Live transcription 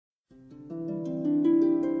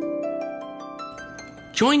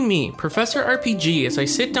Join me, Professor RPG, as I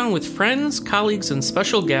sit down with friends, colleagues, and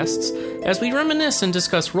special guests as we reminisce and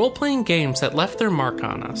discuss role-playing games that left their mark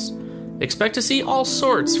on us. Expect to see all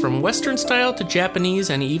sorts, from Western style to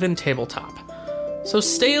Japanese and even tabletop. So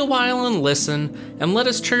stay a while and listen, and let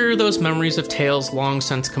us trigger those memories of tales long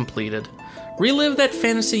since completed. Relive that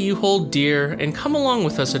fantasy you hold dear, and come along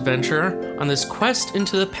with us, adventurer, on this quest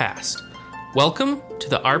into the past. Welcome to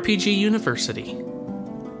the RPG University.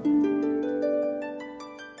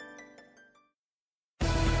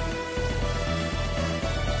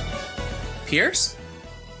 Pierce?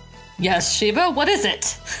 Yes, Shiva, what is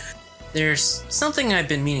it? There's something I've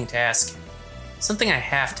been meaning to ask. Something I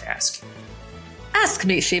have to ask. Ask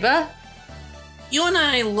me, Shiva. You and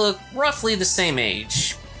I look roughly the same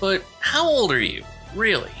age, but how old are you,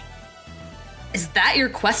 really? Is that your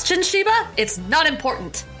question, Shiva? It's not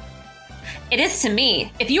important. It is to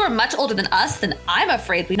me. If you are much older than us, then I'm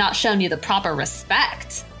afraid we've not shown you the proper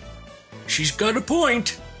respect. She's got a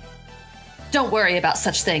point. Don't worry about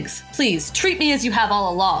such things. Please, treat me as you have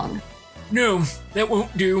all along. No, that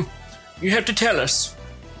won't do. You have to tell us.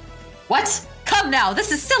 What? Come now,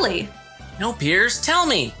 this is silly. No, Piers, tell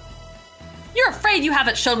me. You're afraid you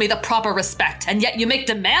haven't shown me the proper respect, and yet you make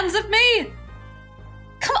demands of me?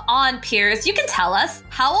 Come on, Piers, you can tell us.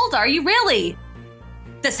 How old are you really?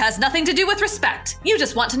 This has nothing to do with respect. You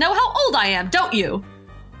just want to know how old I am, don't you?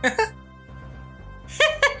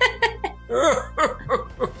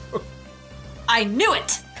 I knew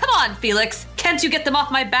it! Come on, Felix. Can't you get them off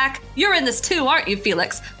my back? You're in this too, aren't you,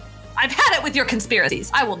 Felix? I've had it with your conspiracies.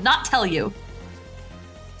 I will not tell you.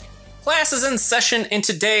 Class is in session, and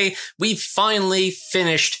today we finally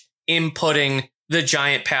finished inputting the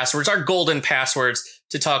giant passwords, our golden passwords,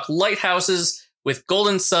 to talk lighthouses with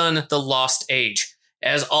Golden Sun, The Lost Age.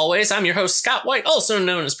 As always, I'm your host, Scott White, also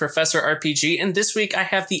known as Professor RPG, and this week I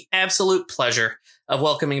have the absolute pleasure of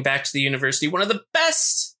welcoming back to the university one of the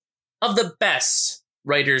best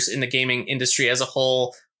writers in the gaming industry as a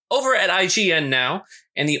whole, over at IGN now,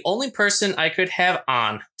 and the only person I could have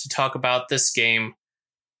on to talk about this game,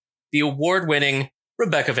 the award-winning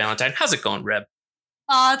Rebecca Valentine. How's it going, Reb?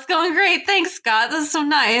 Oh, it's going great. Thanks, Scott. This is so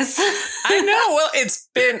nice. I know. Well, it's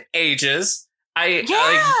been ages.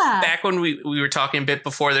 Back when we were talking a bit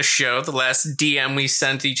before the show, the last DM we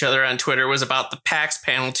sent each other on Twitter was about the PAX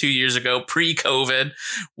panel 2 years ago, pre-COVID.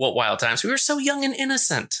 What wild times. We were so young and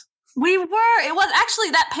innocent. We were. It was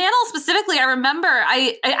actually that panel specifically. I remember.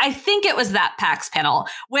 I think it was that PAX panel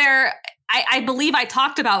where I believe I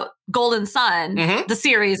talked about Golden Sun, the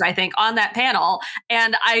series, I think, on that panel.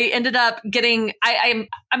 And I ended up getting, I'm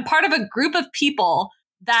part of a group of people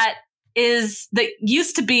that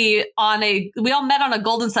used to be we all met on a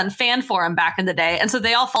Golden Sun fan forum back in the day. And so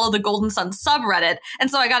they all follow the Golden Sun subreddit.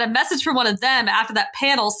 And so I got a message from one of them after that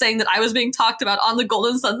panel saying that I was being talked about on the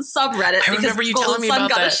Golden Sun subreddit. I remember you telling me about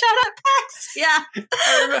that. Golden Sun got a shout out PAX. Yeah.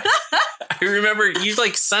 I remember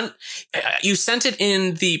you sent it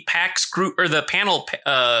in the PAX group or the panel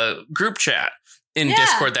group chat in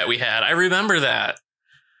Discord that we had. I remember that.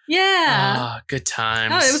 Yeah. Good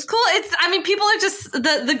times. Oh, it was cool. People are just,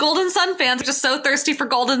 the Golden Sun fans are just so thirsty for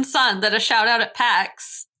Golden Sun that a shout out at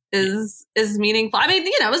PAX is meaningful. I mean,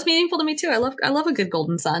 it was meaningful to me too. I love a good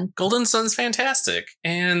Golden Sun. Golden Sun's fantastic.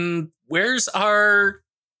 And where's our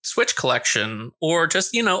Switch collection or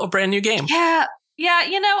just, a brand new game? Yeah. Yeah,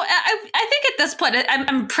 I think at this point,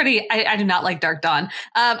 I do not like Dark Dawn.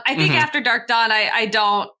 I think after Dark Dawn,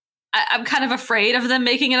 I'm kind of afraid of them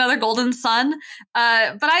making another Golden Sun.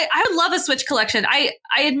 But I would love a Switch collection. I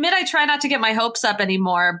admit I try not to get my hopes up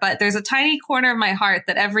anymore, but there's a tiny corner of my heart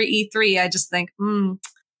that every E3, I just think,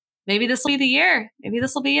 maybe this will be the year. Maybe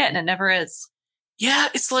this will be it. And it never is. Yeah,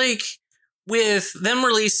 it's like with them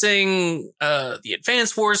releasing the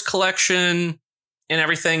Advance Wars collection and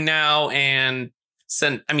everything now, and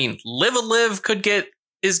Live a Live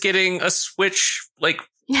is getting a Switch,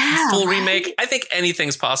 full remake. I think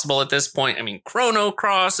anything's possible at this point. Chrono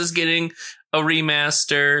Cross is getting a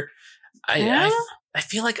remaster. I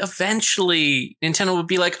feel like eventually Nintendo would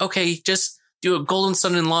be like, okay, just do a Golden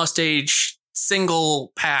Sun and Lost Age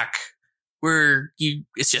single pack where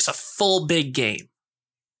it's just a full big game.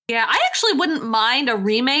 Yeah, I actually wouldn't mind a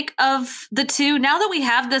remake of the two. Now that we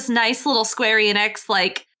have this nice little Square Enix,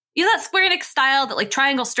 that Square Enix style, that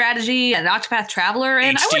Triangle Strategy and Octopath Traveler,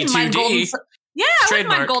 and I wouldn't mind Golden Sun. Yeah, I wouldn't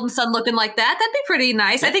mind Golden Sun looking like that. That'd be pretty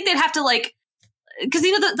nice. I think they'd have to because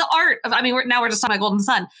the art of, we're just talking about Golden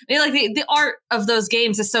Sun. The art of those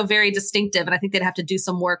games is so very distinctive, and I think they'd have to do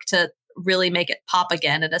some work to really make it pop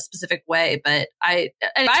again in a specific way. But I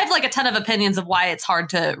have a ton of opinions of why it's hard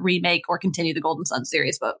to remake or continue the Golden Sun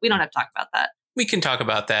series, but we don't have to talk about that. we can talk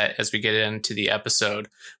about that as we get into the episode.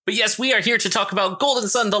 But yes, we are here to talk about Golden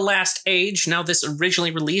Sun: The Last Age. Now, this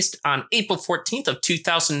originally released on April 14th of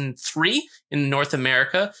 2003 in North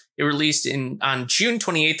America. It released on June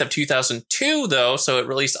 28th of 2002, though, so it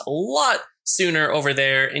released a lot sooner over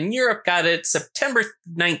there. In Europe, got it September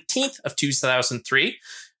 19th of 2003.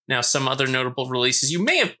 Now, some other notable releases you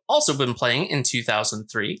may have also been playing in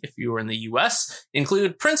 2003, if you were in the US,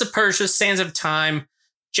 include Prince of Persia: Sands of Time,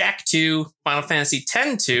 Jak 2, Final Fantasy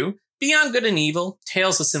X-2, Beyond Good and Evil,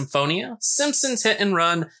 Tales of Symphonia, Simpsons Hit and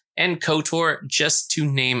Run, and KOTOR, just to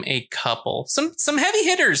name a couple. Some heavy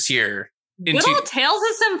hitters here. Good old Tales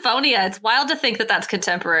of Symphonia. It's wild to think that that's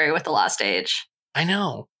contemporary with The Last Age. I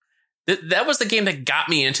know. That was the game that got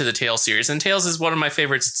me into the Tales series, and Tales is one of my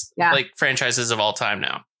favorite franchises of all time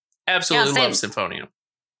now. Absolutely love Symphonia.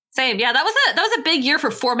 Same. Yeah, that was a big year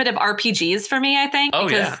for formative RPGs for me, I think. Oh,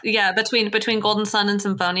 because, yeah. Between Golden Sun and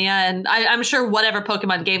Symphonia. And I'm sure whatever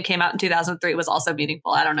Pokemon game came out in 2003 was also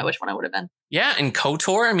meaningful. I don't know which one it would have been. Yeah, and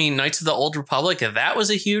KOTOR, I mean, Knights of the Old Republic, that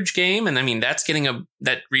was a huge game. And I mean, that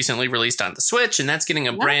recently released on the Switch, and that's getting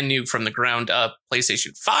a brand new from the ground up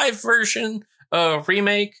PlayStation 5 version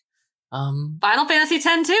remake. Final Fantasy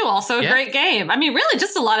X too, also a great game. I mean, really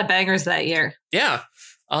just a lot of bangers that year. Yeah.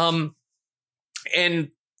 And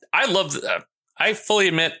I fully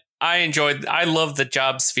admit I love the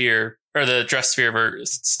job sphere or the dress sphere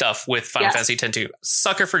stuff with Final Fantasy X too.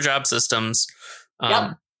 Sucker for job systems.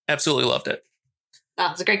 Absolutely loved it.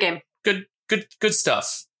 Oh, it's a great game. Good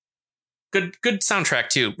stuff. Good soundtrack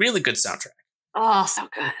too. Really good soundtrack. Oh, so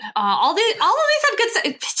good. All of these have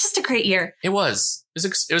good. It's just a great year. It was.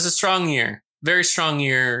 It was a strong year. Very strong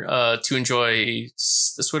year to enjoy.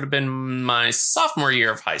 This would have been my sophomore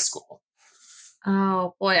year of high school.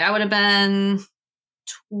 Oh, boy. I would have been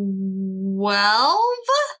 12.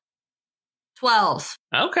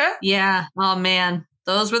 Okay. Yeah. Oh, man.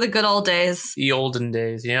 Those were the good old days. The olden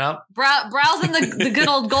days, yeah. Browsing the good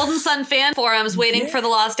old Golden Sun fan forums, waiting for The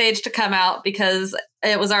Lost Age to come out because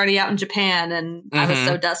it was already out in Japan, and I was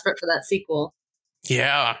so desperate for that sequel.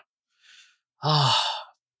 Yeah. Oh,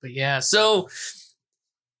 but yeah. So,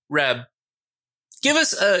 Reb, give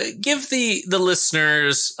the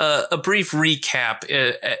listeners a brief recap,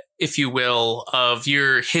 if you will, of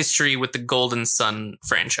your history with the Golden Sun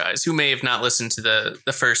franchise, who may have not listened to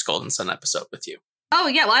the first Golden Sun episode with you. Oh,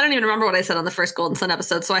 yeah. Well, I don't even remember what I said on the first Golden Sun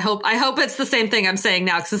episode, so I hope it's the same thing I'm saying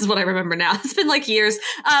now, because this is what I remember now. It's been like years.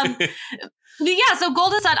 Yeah, so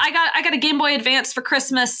Golden Sun, I got a Game Boy Advance for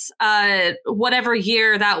Christmas, whatever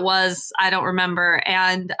year that was, I don't remember.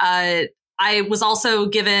 And I was also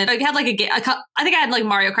given, I had like I think I had like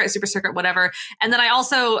Mario Kart Super Circuit, whatever. And then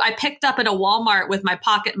I picked up at a Walmart with my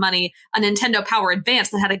pocket money a Nintendo Power Advance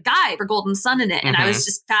that had a guide for Golden Sun in it. And I was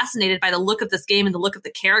just fascinated by the look of this game and the look of the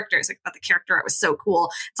characters. I thought the character art was so cool.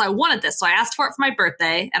 So I wanted this. So I asked for it for my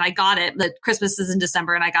birthday, and I got it. The Christmas is in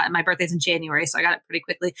December, and my birthday's in January. So I got it pretty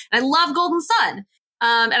quickly. And I love Golden Sun.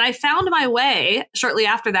 And I found my way shortly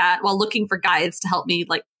after that while looking for guides to help me,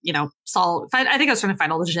 solve. I think I was trying to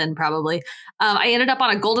find all the Jin, probably. I ended up on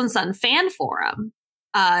a Golden Sun fan forum.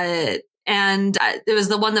 And it was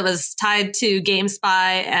the one that was tied to GameSpy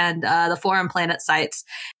and the Forum Planet sites.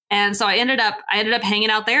 And so I ended up hanging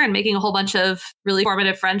out there and making a whole bunch of really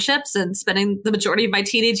formative friendships and spending the majority of my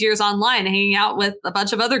teenage years online hanging out with a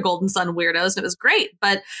bunch of other Golden Sun weirdos. And it was great.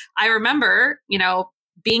 But I remember,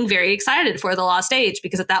 being very excited for The Lost Age,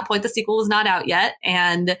 because at that point the sequel was not out yet,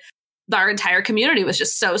 and our entire community was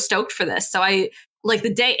just so stoked for this. So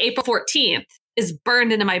the day April 14th is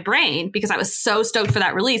burned into my brain because I was so stoked for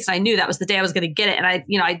that release. And I knew that was the day I was going to get it. And I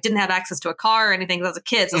didn't have access to a car or anything because I was a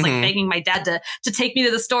kid. So I was begging my dad to take me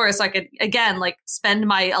to the store so I could, again, spend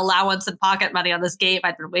my allowance and pocket money on this game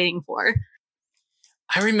I'd been waiting for.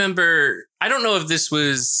 I remember, I don't know if this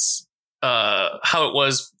was how it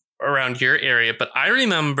was around your area, but I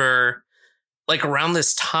remember around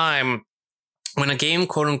this time when a game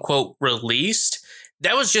quote unquote released,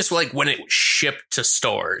 that was just when it shipped to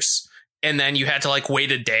stores, and then you had to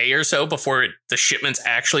wait a day or so before the shipments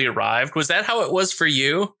actually arrived. Was that how it was for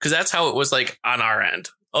you? Because that's how it was on our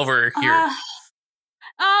end over here.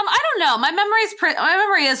 I don't know. My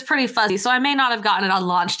memory is pretty fuzzy, so I may not have gotten it on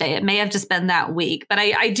launch day. It may have just been that week. But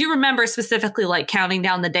I do remember specifically counting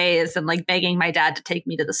down the days and I begging my dad to take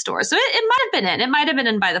me to the store. So it might have been in. It might have been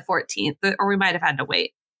in by the 14th, or we might have had to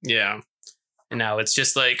wait. Yeah. And now it's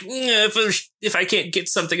just if I can't get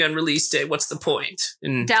something on release day, what's the point?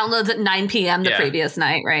 And downloads at 9 p.m. the previous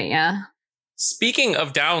night, right? Yeah. Speaking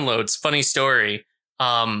of downloads, funny story.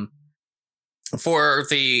 For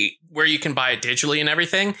where you can buy it digitally and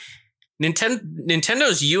everything,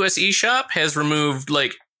 Nintendo's US eShop has removed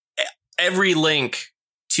every link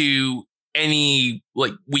to any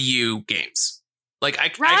like Wii U games. Like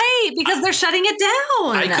because they're shutting it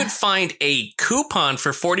down. I could find a coupon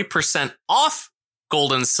for 40% off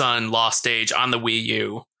Golden Sun Lost Age on the Wii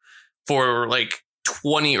U for like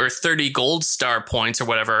 20 or 30 gold star points or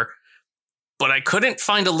whatever, but I couldn't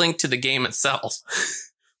find a link to the game itself.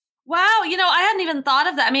 Wow, I hadn't even thought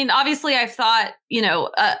of that. I mean, obviously I've thought,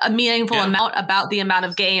 a meaningful amount about the amount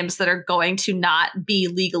of games that are going to not be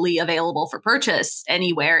legally available for purchase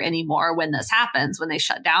anywhere anymore when this happens, when they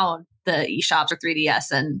shut down the eShops or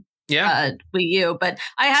 3DS and Wii U. But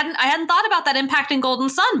I hadn't thought about that impacting Golden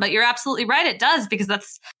Sun, but you're absolutely right. It does, because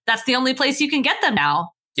that's the only place you can get them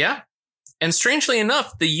now. Yeah. And strangely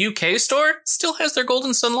enough, the UK store still has their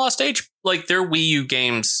Golden Sun Lost Age, like their Wii U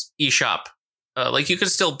games eShop. Like you could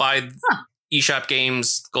still buy eShop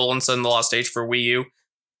games, Golden Sun, The Lost Age for Wii U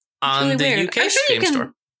on really the weird. UK game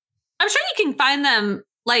store. I'm sure you can find them.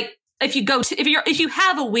 Like if you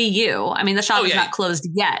have a Wii U, I mean the shop is not closed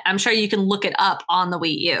yet. I'm sure you can look it up on the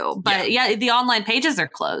Wii U. But the online pages are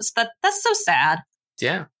closed. That's so sad.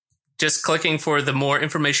 Yeah. Just clicking for the more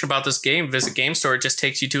information about this game, visit Game Store, it just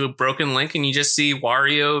takes you to a broken link and you just see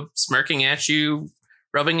Wario smirking at you,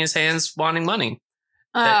 rubbing his hands, wanting money.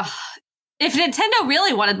 If Nintendo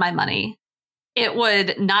really wanted my money, it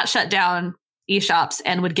would not shut down eShops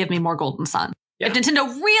and would give me more Golden Sun. Yeah. If Nintendo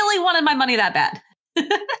really wanted my money that bad.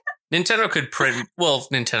 Nintendo could print. Well,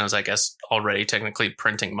 Nintendo's, I guess, already technically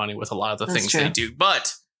printing money with a lot of the things they do.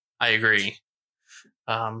 But I agree.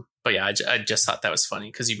 But yeah, I just thought that was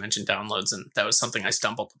funny because you mentioned downloads and that was something I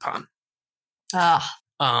stumbled upon.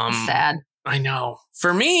 Sad. I know.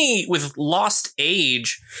 For me, with Lost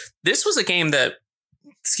Age, this was a game that,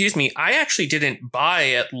 I actually didn't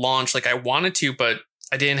buy at launch like I wanted to, but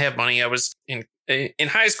I didn't have money. I was in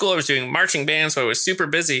high school. I was doing marching band, so I was super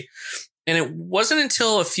busy. And it wasn't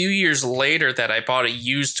until a few years later that I bought a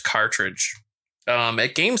used cartridge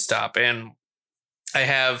at GameStop. And I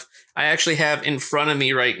actually have in front of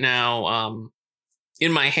me right now,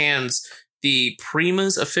 in my hands, the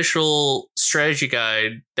Prima's official strategy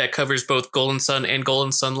guide that covers both Golden Sun and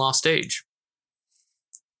Golden Sun Lost Age.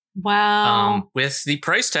 Wow. With the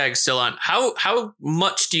price tag still on. How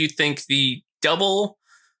much do you think the double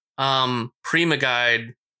Prima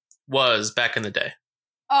guide was back in the day?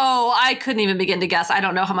 Oh, I couldn't even begin to guess. I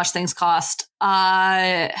don't know how much things cost.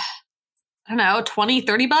 I don't know, $20,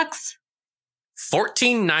 $30?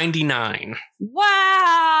 $14.99.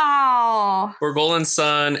 Wow. For Golden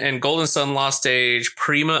Sun and Golden Sun Lost Age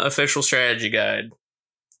Prima official strategy guide.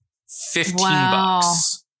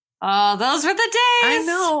 $15. Oh, those were the days. I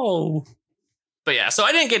know. But yeah, so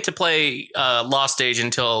I didn't get to play Lost Age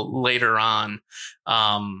until later on.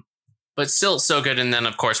 But still so good. And then,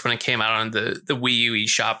 of course, when it came out on the Wii U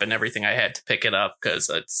eShop and everything, I had to pick it up because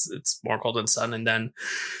it's more Golden Sun. And then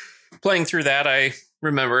playing through that, I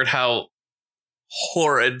remembered how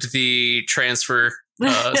horrid the transfer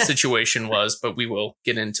situation was. But we will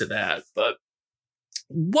get into that. But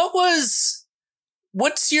what's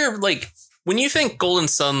your, like, when you think Golden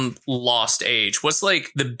Sun Lost Age, what's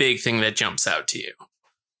like the big thing that jumps out to you?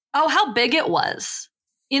 Oh, how big it was.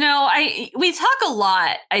 We talk a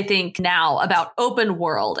lot, I think, now about open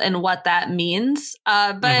world and what that means.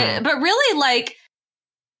 But really, like,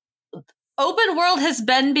 open world has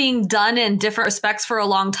been being done in different respects for a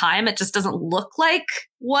long time. It just doesn't look like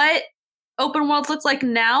what open world looks like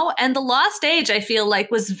now. And the Lost Age, I feel like,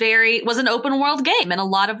 was an open world game in a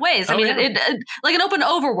lot of ways. I mean, it like an open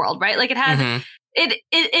overworld, right? Like it had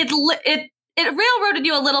it railroaded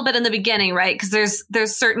you a little bit in the beginning, right? Because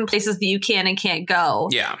there's certain places that you can and can't go.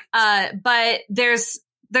 Yeah. But there's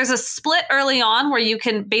a split early on where you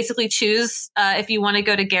can basically choose if you want to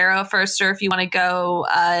go to Garrow first or if you want to go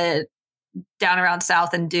down around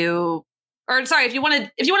south and do. Or sorry, if you want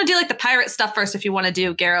to do like the pirate stuff first, if you want to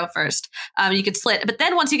do Garrow first, you could split. But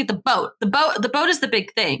then once you get the boat is the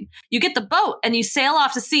big thing. You get the boat and you sail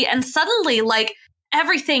off to sea, and suddenly like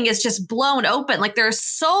everything is just blown open. Like there are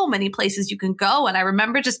so many places you can go. And I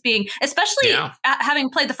remember just being, especially having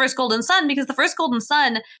played the first Golden Sun, because the first Golden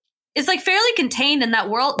Sun is like fairly contained in that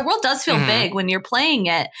world. The world does feel big when you're playing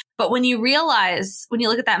it, but when you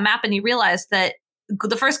look at that map and you realize that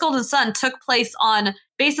the first Golden Sun took place on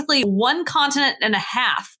basically one continent and a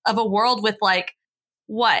half of a world with like,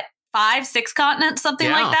 what, 5-6 continents, something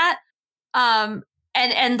like that.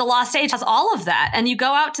 And the Lost Age has all of that. And you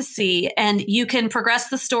go out to sea and you can progress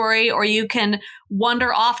the story, or you can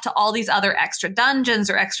wander off to all these other extra dungeons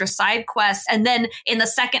or extra side quests. And then in the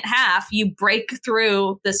second half, you break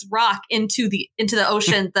through this rock into the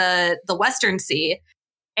ocean, the Western Sea.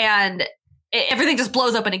 And everything just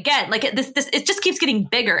blows open again. Like it just keeps getting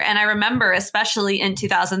bigger. And I remember, especially in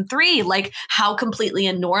 2003, like how completely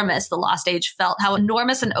enormous the Lost Age felt, how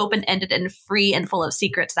enormous and open-ended and free and full of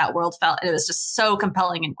secrets that world felt. And it was just so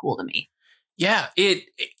compelling and cool to me. Yeah,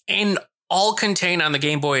 and all contained on the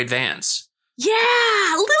Game Boy Advance. Yeah,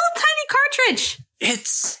 a little tiny cartridge.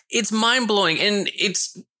 It's mind-blowing. And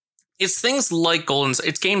it's things like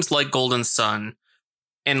it's games like Golden Sun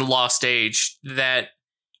and Lost Age that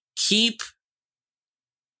keep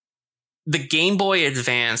the Game Boy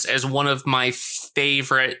Advance as one of my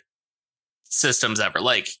favorite systems ever.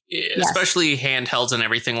 Like, especially handhelds and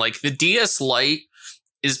everything. Like, the DS Lite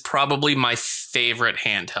is probably my favorite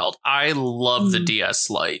handheld. I love the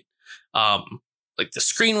DS Lite. Like, the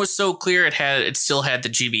screen was so clear. It still had the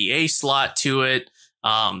GBA slot to it.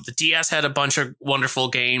 The DS had a bunch of wonderful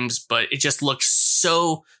games, but it just looked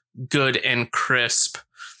so good and crisp.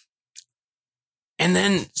 And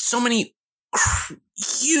then so many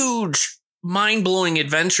huge, mind-blowing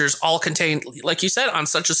adventures all contained, like you said, on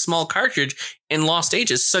such a small cartridge. And Lost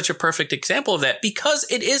Age is such a perfect example of that, because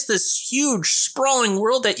it is this huge, sprawling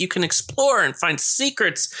world that you can explore and find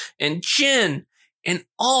secrets and Jinn and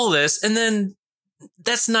all this. And then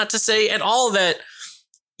that's not to say at all that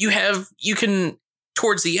you can,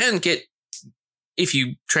 towards the end, get, if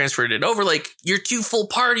you transferred it over, like your 2 full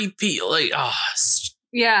party people, like,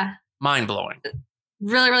 yeah, mind-blowing.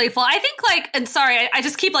 Really, really full. I think, like, and sorry, I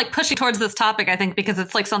just keep like pushing towards this topic, I think, because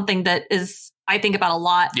it's like something that is, I think about a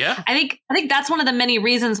lot. Yeah. I think that's one of the many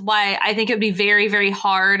reasons why I think it would be very, very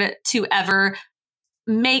hard to ever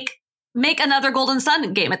make another Golden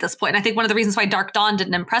Sun game at this point. And I think one of the reasons why Dark Dawn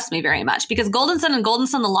didn't impress me very much, because Golden Sun and Golden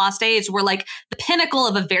Sun: The Lost Age were like the pinnacle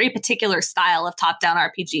of a very particular style of top-down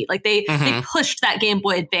RPG. Like they pushed that Game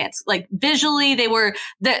Boy Advance. Like visually, they were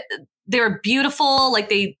beautiful. Like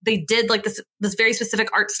they did like this very specific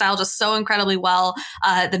art style just so incredibly well.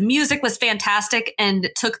 The music was fantastic and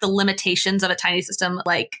took the limitations of a tiny system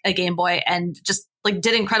like a Game Boy and just like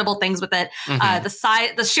did incredible things with it.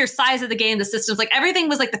 The sheer size of the game, the systems, like everything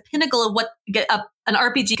was like the pinnacle of what an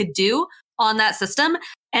RPG could do on that system.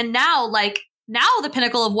 And now the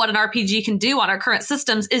pinnacle of what an RPG can do on our current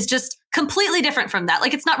systems is just completely different from that.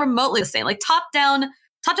 Like it's not remotely the same. Like top-down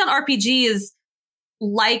RPGs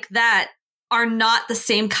like that are not the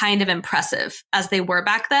same kind of impressive as they were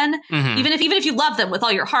back then. Even if you love them with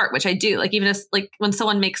all your heart, which I do, like even if like when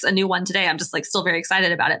someone makes a new one today, I'm just like still very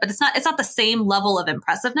excited about it, but it's not the same level of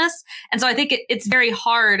impressiveness. And so I think it's very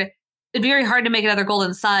hard. It'd be very hard to make another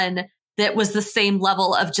Golden Sun that was the same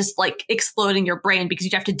level of just like exploding your brain, because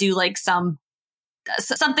you'd have to do like something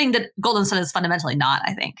that Golden Sun is fundamentally not,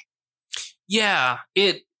 I think. Yeah,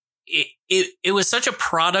 it was such a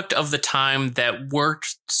product of the time that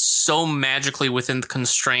worked so magically within the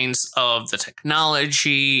constraints of the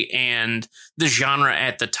technology and the genre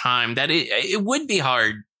at the time that it would be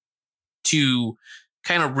hard to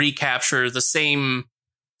kind of recapture the same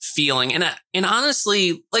feeling. And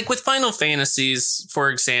honestly, like with Final Fantasies, for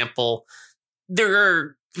example, there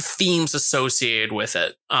are themes associated with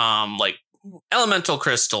it, like elemental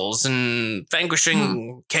crystals and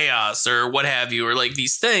vanquishing chaos or what have you, or like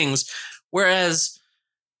these things. Whereas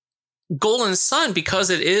Golden Sun, because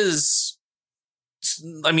it is,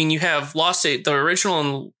 I mean, you have Lost Age, the original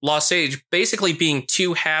and Lost Age basically being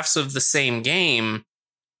 2 halves of the same game,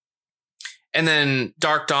 and then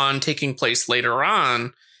Dark Dawn taking place later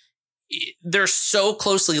on. They're so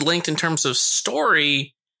closely linked in terms of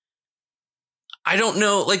story. I don't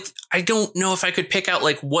know if I could pick out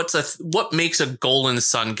like what makes a Golden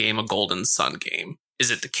Sun game a Golden Sun game. Is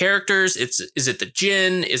it the characters? Is it the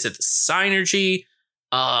Jinn? Is it the synergy?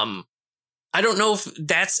 I don't know if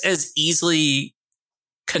that's as easily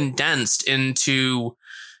condensed into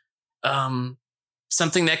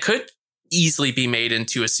something that could easily be made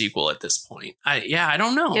into a sequel at this point. I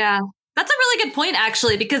don't know. Yeah. That's a really good point,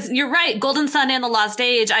 actually, because you're right. Golden Sun and The Lost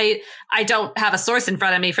Age, I don't have a source in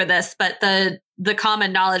front of me for this, but the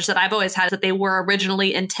common knowledge that I've always had is that they were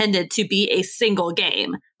originally intended to be a single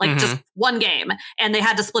game, like just one game. And they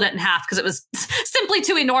had to split it in half because it was simply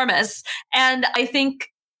too enormous. And I think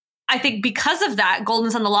because of that,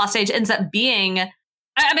 Golden Sun: The Lost Age ends up being...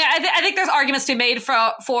 I mean, I think there's arguments to be made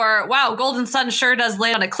for wow, Golden Sun sure does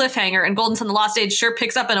land on a cliffhanger, and Golden Sun: The Lost Age sure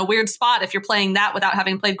picks up in a weird spot if you're playing that without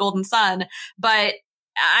having played Golden Sun. But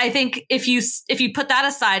I think if you put that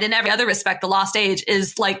aside, in every other respect, The Lost Age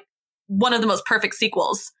is like one of the most perfect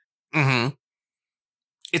sequels.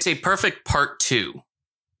 It's a perfect part 2.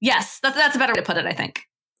 Yes, that's a better way to put it, I think.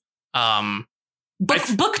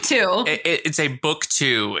 Book 2. It's a book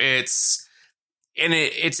 2. It's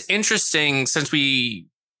interesting, since we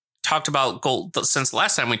talked about Gold since the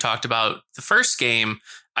last time we talked about the first game.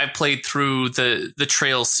 I've played through the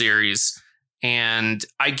Trails series, and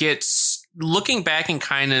I get, looking back and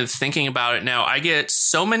kind of thinking about it now, I get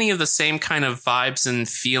so many of the same kind of vibes and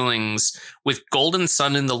feelings with Golden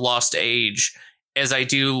Sun and the Lost Age as I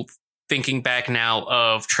do thinking back now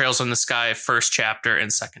of Trails in the Sky first chapter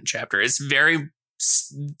and second chapter. It's very,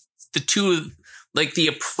 the two, like the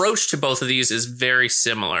approach to both of these is very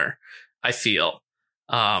similar, I feel.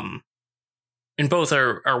 And both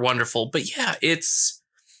are wonderful. But yeah,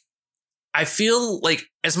 I feel like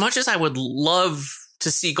as much as I would love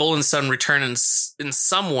to see Golden Sun return in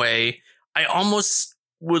some way, I almost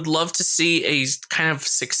would love to see a kind of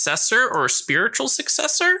successor or a spiritual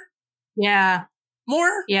successor. Yeah.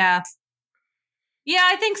 More? Yeah. Yeah,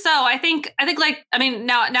 I think so. I think like, I mean,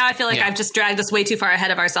 now I feel like I've just dragged us way too far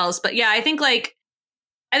ahead of ourselves. But yeah, I think like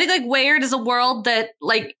Wayward is a world that,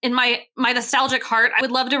 like, in my nostalgic heart, I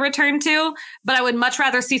would love to return to, but I would much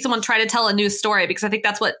rather see someone try to tell a new story, because I think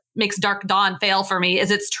that's what makes Dark Dawn fail for me, is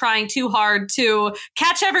it's trying too hard to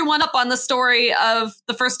catch everyone up on the story of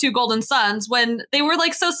the first two Golden Suns when they were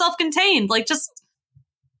like so self-contained, like just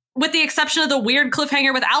with the exception of the weird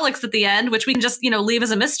cliffhanger with Alex at the end, which we can just, leave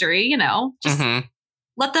as a mystery, just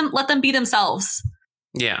let them be themselves.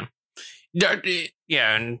 Yeah.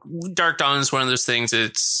 And Dark Dawn is one of those things.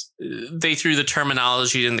 They threw the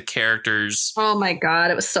terminology and the characters. Oh my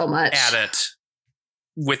God, it was so much at it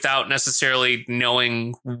without necessarily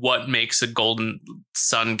knowing what makes a Golden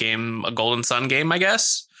Sun game a Golden Sun game, I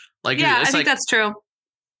guess. Like, yeah, I think that's true.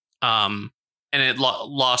 And it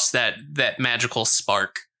lost that magical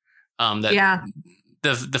spark that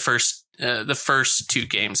the first two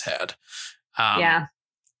games had.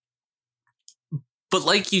 But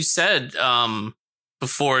like you said,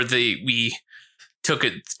 before we took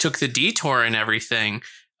the detour and everything,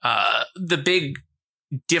 the big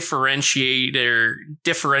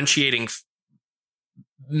differentiating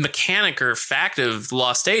mechanic or fact of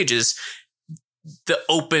Lost Age is the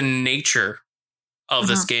open nature of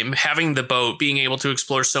this game, having the boat, being able to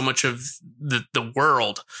explore so much of the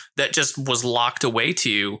world that just was locked away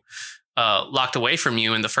from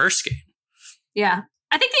you in the first game. Yeah.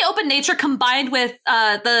 I think the open nature combined with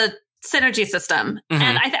the synergy system.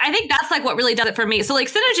 And I think that's like what really does it for me. So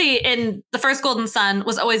like synergy in the first Golden Sun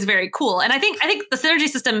was always very cool. And I think the synergy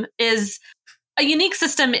system is a unique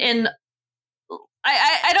system in,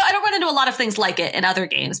 I don't run into a lot of things like it in other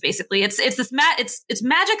games. Basically, it's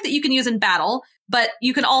magic that you can use in battle, but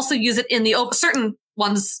you can also use it in the certain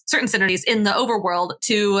synergies in the overworld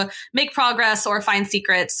to make progress or find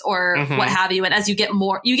secrets or what have you. And as you get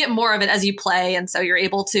more of it as you play, and so you're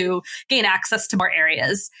able to gain access to more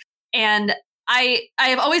areas. And I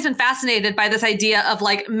have always been fascinated by this idea of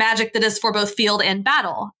like magic that is for both field and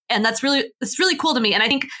battle. And it's really cool to me. And I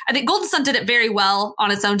think Golden Sun did it very well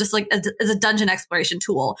on its own, just like as a dungeon exploration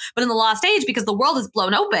tool. But in the Lost Age, because the world is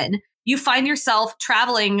blown open, you find yourself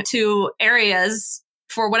traveling to areas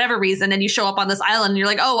for whatever reason, and you show up on this island and you're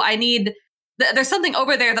like, oh, there's something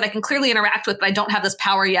over there that I can clearly interact with, but I don't have this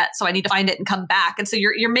power yet, so I need to find it and come back. And so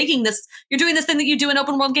you're doing this thing that you do in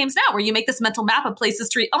open world games now, where you make this mental map of places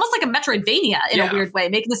to almost like a Metroidvania in a weird way,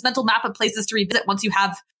 making this mental map of places to revisit once you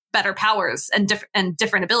have better powers and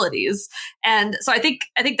different abilities. And so I think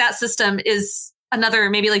that system is another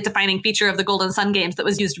maybe like defining feature of the Golden Sun games that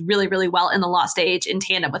was used really, really well in the Lost Age in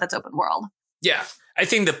tandem with its open world. Yeah. I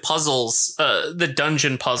think the puzzles, the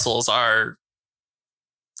dungeon puzzles are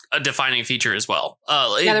a defining feature as well.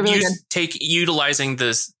 They're really good. Utilizing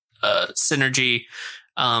this synergy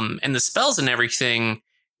and the spells and everything.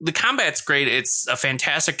 The combat's great. It's a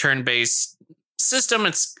fantastic turn-based system.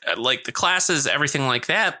 It's like the classes, everything like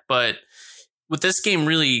that. But with this game,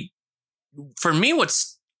 really, for me,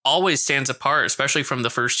 what's always stands apart, especially from the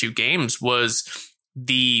first two games, was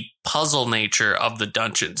the puzzle nature of the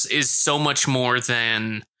dungeons is so much more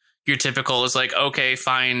than your typical is like, okay,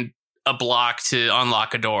 find a block to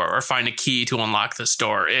unlock a door or find a key to unlock this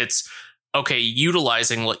door. It's okay,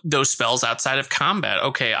 utilizing those spells outside of combat.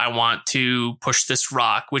 Okay, I want to push this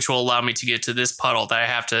rock, which will allow me to get to this puddle that I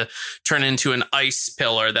have to turn into an ice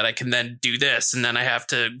pillar that I can then do this. And then I have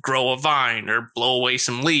to grow a vine or blow away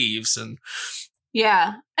some leaves. And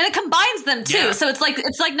yeah. And it combines them too. Yeah. So it's like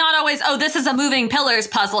not always, oh, this is a moving pillars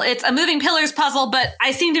puzzle. It's a moving pillars puzzle, but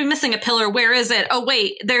I seem to be missing a pillar. Where is it? Oh,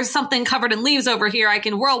 wait, there's something covered in leaves over here. I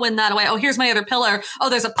can whirlwind that away. Oh, here's my other pillar. Oh,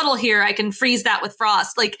 there's a puddle here. I can freeze that with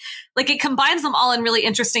frost. Like it combines them all in really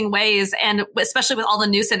interesting ways. And especially with all the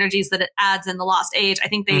new synergies that it adds in the Lost Age, I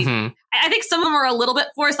think I think some of them are a little bit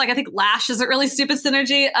forced. Like I think Lash is a really stupid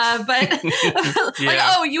synergy, but like,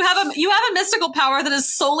 oh, you have a mystical power that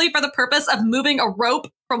is solely for the purpose of moving a rope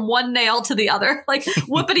from one nail to the other. Like,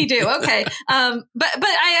 whoopity do. Okay. But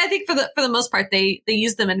I think for the most part, they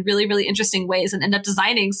use them in really, really interesting ways and end up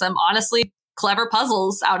designing some honestly clever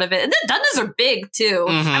puzzles out of it. And the dungeons are big too.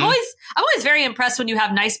 Mm-hmm. I'm always very impressed when you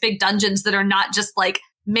have nice big dungeons that are not just like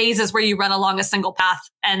mazes where you run along a single path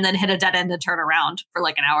and then hit a dead end and turn around for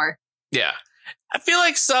like an hour. Yeah. I feel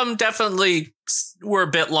like some definitely were a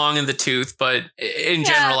bit long in the tooth, but in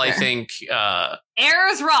general, I think...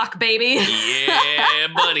 Ayers Rock, baby. Yeah,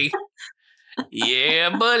 buddy.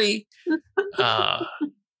 Yeah, buddy.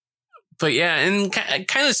 But yeah, and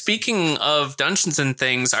kind of speaking of dungeons and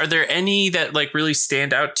things, are there any that like really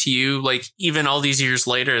stand out to you, like even all these years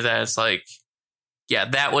later, that it's like, yeah,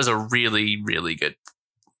 that was a really, really good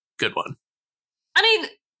one? I mean...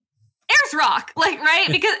 Ayers Rock, like, right?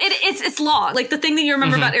 Because it's long. Like, the thing that you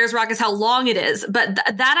remember about Ayers Rock is how long it is. But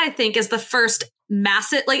that, I think, is the first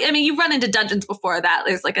massive, like, I mean, you run into dungeons before that.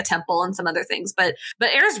 There's, like, a temple and some other things. But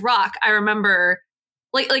Ayers Rock, I remember,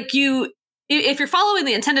 like you, if you're following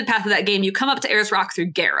the intended path of that game, you come up to Ayers Rock through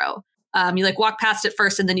Garrow. You like walk past it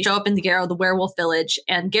first and then you show up in the Garrow, the werewolf village.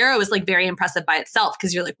 And Garrow is like very impressive by itself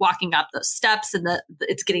because you're like walking up those steps and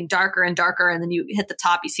it's getting darker and darker. And then you hit the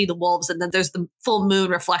top, you see the wolves, and then there's the full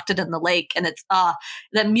moon reflected in the lake. And it's,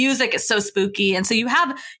 the music is so spooky. And so you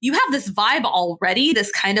have this vibe already,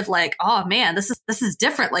 this kind of like, oh man, this is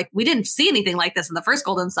different. Like, we didn't see anything like this in the first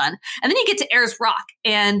Golden Sun. And then you get to Ayers Rock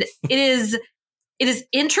and it is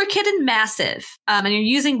intricate and massive. And you're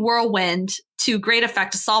using Whirlwind to great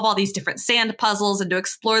effect to solve all these different sand puzzles and to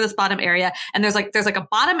explore this bottom area. And there's like a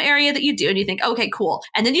bottom area that you do and you think, okay, cool.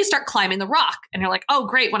 And then you start climbing the rock and you're like, oh,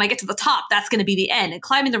 great. When I get to the top, that's going to be the end. And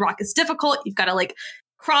climbing the rock is difficult. You've got to like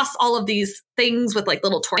cross all of these things with like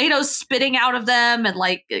little tornadoes spitting out of them and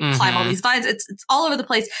like climb all these vines. It's all over the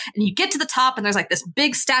place. And you get to the top and there's like this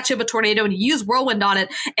big statue of a tornado and you use Whirlwind on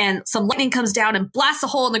it and some lightning comes down and blasts a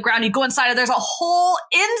hole in the ground. You go inside and there's a whole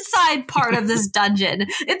inside part of this dungeon.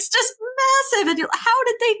 It's just massive. And how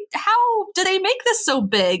did they make this so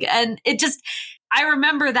big? And I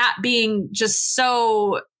remember that being just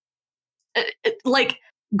so like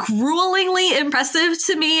gruelingly impressive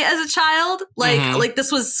to me as a child. Like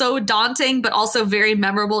this was so daunting, but also very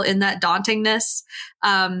memorable in that dauntingness.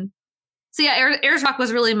 So yeah, Ayers Rock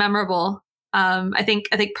was really memorable. I think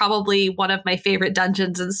probably one of my favorite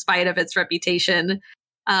dungeons in spite of its reputation.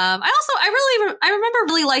 I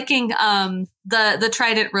remember really liking the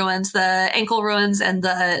Trident ruins, the Ankle ruins, and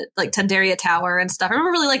the like Tendaria Tower and stuff. I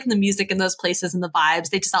remember really liking the music in those places and the vibes.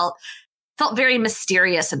 They just felt very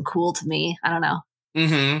mysterious and cool to me. I don't know.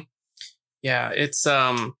 Mm-hmm. Yeah, it's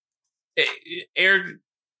Air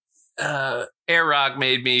Rock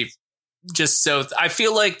made me just so. I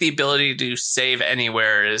feel like the ability to save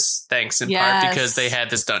anywhere is thanks in part because they had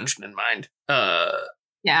this dungeon in mind.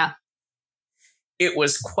 Yeah, it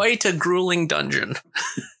was quite a grueling dungeon.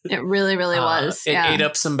 It really, really was. It ate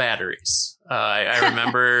up some batteries. I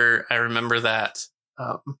remember that.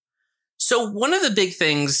 So one of the big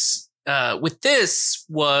things with this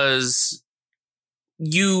was.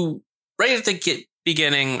 You right at the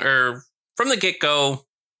beginning or from the get-go,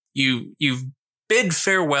 you've bid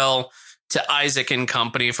farewell to Isaac and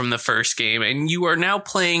company from the first game, and you are now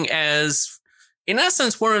playing as, in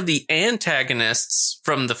essence, one of the antagonists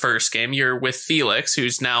from the first game. You're with Felix,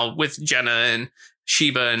 who's now with Jenna and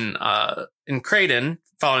Sheba and Kraden,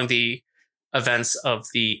 following the events of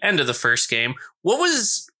the end of the first game.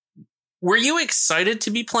 Were you excited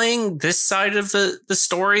to be playing this side of the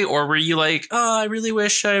story, or were you like, oh, I really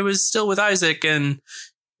wish I was still with Isaac and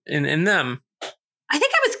them? I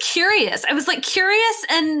think I was curious. I was like curious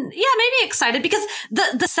and maybe excited because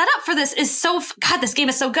the setup for this is this game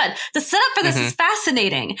is so good. The setup for this is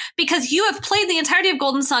fascinating because you have played the entirety of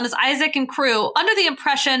Golden Sun as Isaac and crew under the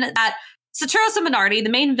impression that Saturos and Minardi,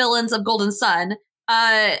 the main villains of Golden Sun,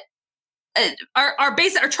 are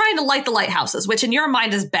trying to light the lighthouses, which in your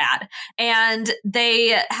mind is bad. And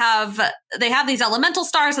they have these elemental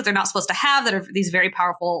stars that they're not supposed to have, that are these very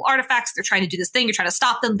powerful artifacts. They're trying to do this thing. You're trying to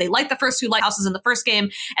stop them. They light the first two lighthouses in the first game.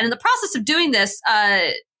 And in the process of doing this,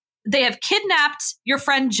 they have kidnapped your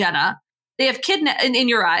friend Jenna. They have kidnapped, in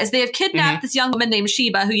your eyes, they have kidnapped this young woman named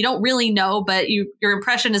Sheba, who you don't really know, but your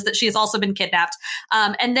impression is that she has also been kidnapped.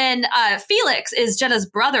 And then Felix is Jenna's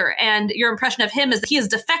brother, and your impression of him is that he has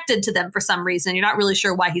defected to them for some reason. You're not really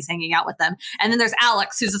sure why he's hanging out with them. And then there's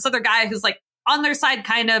Alex, who's this other guy who's like on their side,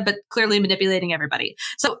 kind of, but clearly manipulating everybody.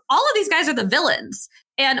 So all of these guys are the villains.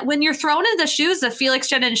 And when you're thrown in the shoes of Felix,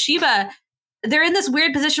 Jenna, and Sheba, they're in this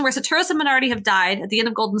weird position where Saturos and Minardi have died at the end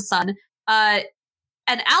of Golden Sun.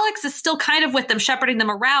 And Alex is still kind of with them, shepherding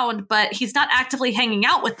them around, but he's not actively hanging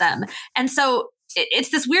out with them. And so it's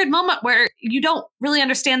this weird moment where you don't really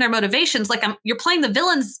understand their motivations. Like you're playing the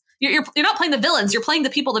villains. You're not playing the villains. You're playing the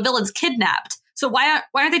people the villains kidnapped. So why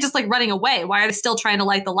aren't they just like running away? Why are they still trying to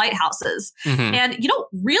light the lighthouses? Mm-hmm. And you don't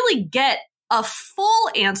really get a full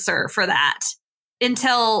answer for that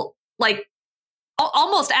until like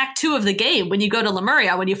almost Act 2 of the game, when you go to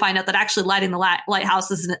Lemuria, when you find out that actually lighting the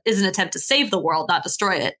lighthouse is an attempt to save the world, not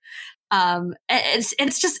destroy it.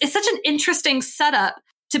 It's such an interesting setup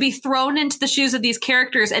to be thrown into the shoes of these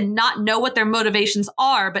characters and not know what their motivations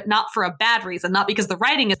are, but not for a bad reason, not because the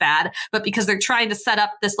writing is bad, but because they're trying to set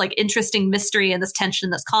up this like interesting mystery and this tension,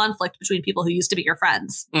 this conflict between people who used to be your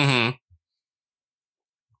friends. Mm-hmm.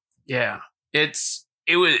 Yeah,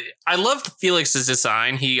 I loved Felix's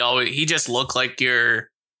design. He just looked like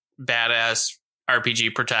your badass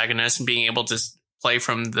RPG protagonist, and being able to play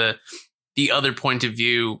from the other point of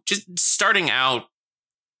view, just starting out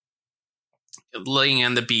laying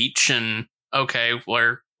on the beach and okay,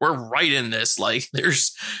 we're right in this. Like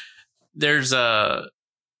there's no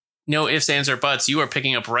ifs, ands, or buts. You are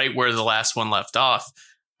picking up right where the last one left off.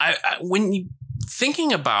 When you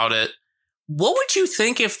thinking about it, what would you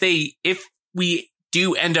think if we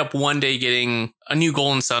do end up one day getting a new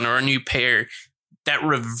Golden Sun or a new pair that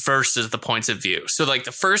reverses the points of view? So like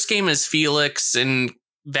the first game is Felix and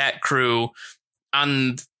that crew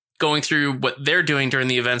on going through what they're doing during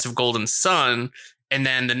the events of Golden Sun. And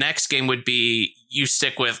then the next game would be you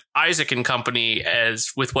stick with Isaac and company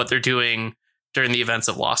as with what they're doing during the events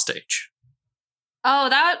of Lost Age. Oh,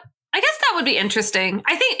 I guess that would be interesting.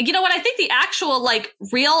 I think, you know what? I think the actual like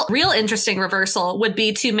real interesting reversal would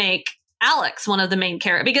be to make Alex one of the main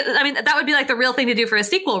characters, because I mean that would be like the real thing to do for a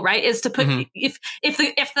sequel, right? Is to put if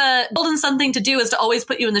the Golden Sun thing to do is to always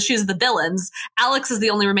put you in the shoes of the villains, Alex is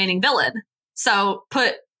the only remaining villain. So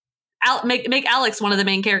make Alex one of the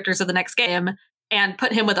main characters of the next game and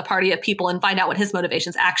put him with a party of people and find out what his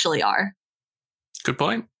motivations actually are. Good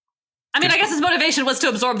point. I mean, I guess his motivation was to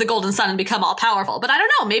absorb the Golden Sun and become all powerful, but I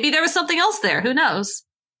don't know. Maybe there was something else there. Who knows?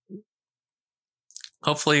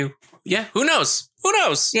 Hopefully. Yeah. Who knows? Who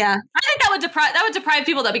knows? Yeah. I think that would deprive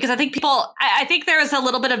people though, because I think I think there is a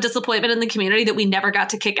little bit of disappointment in the community that we never got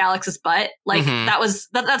to kick Alex's butt. Like that's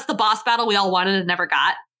the boss battle we all wanted and never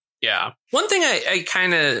got. Yeah. One thing I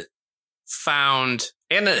kind of found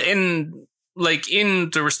and in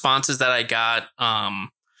the responses that I got,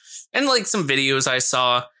 and like some videos I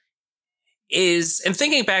saw is, and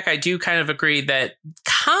thinking back, I do kind of agree that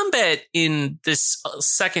combat in this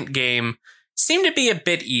second game seemed to be a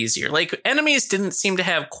bit easier. Like enemies didn't seem to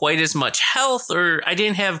have quite as much health, or I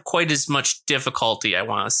didn't have quite as much difficulty, I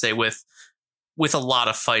want to say, with a lot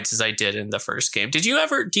of fights as I did in the first game. Do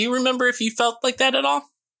you remember if you felt like that at all?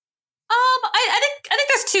 I think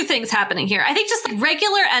there's two things happening here. I think just like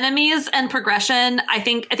regular enemies and progression, I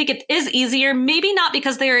think it is easier. Maybe not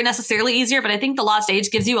because they are necessarily easier, but I think the Lost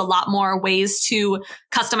Age gives you a lot more ways to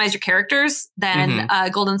customize your characters than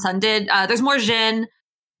Golden Sun did. There's more Jin,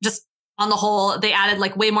 just on the whole. They added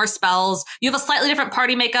like way more spells. You have a slightly different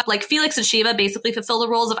party makeup. Like Felix and Shiva basically fulfill the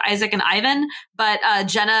roles of Isaac and Ivan, but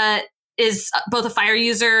Jenna is both a fire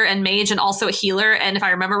user and mage and also a healer. And if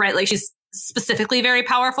I remember right, like she's specifically very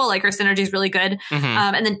powerful, like her synergy is really good.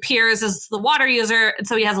 And then Piers is the water user, and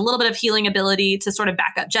so he has a little bit of healing ability to sort of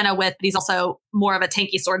back up Jenna with, but he's also more of a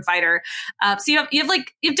tanky sword fighter. So you have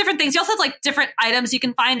different things. You also have like different items you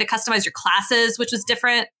can find to customize your classes, which is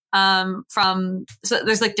different so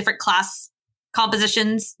there's like different class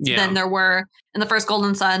compositions than there were in the first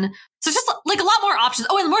Golden Sun. So it's just like a lot more options.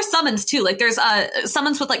 Oh, and more summons too. Like there's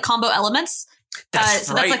summons with like combo elements. That's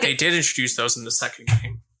right. They did introduce those in the second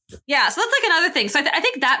game. Yeah, so that's like another thing. So I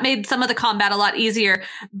think that made some of the combat a lot easier.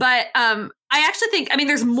 But I actually think, I mean,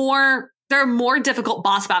 there are more difficult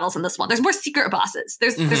boss battles in this one. There's more secret bosses.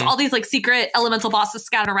 There's all these like secret elemental bosses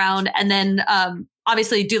scattered around. And then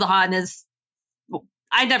obviously Dullahan is,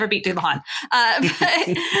 I never beat Dullahan. I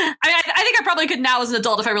think I probably could now as an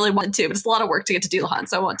adult if I really wanted to, but it's a lot of work to get to Dullahan,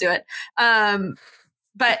 so I won't do it.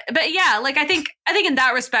 But yeah, like I think in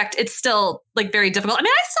that respect, it's still like very difficult. I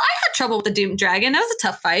mean, I had trouble with the Doom Dragon. That was a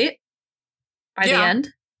tough fight by the end.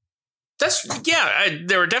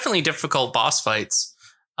 There were definitely difficult boss fights.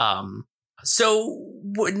 So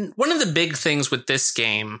one of the big things with this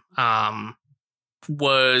game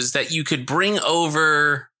was that you could bring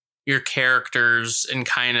over your characters and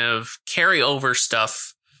kind of carry over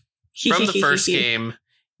stuff from the first game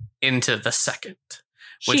into the second,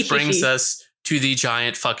 which brings us to the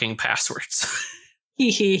giant fucking passwords.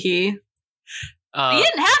 You didn't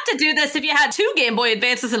have to do this if you had 2 Game Boy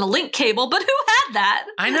Advances and a link cable, but who had that?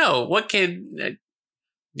 I know. What kid?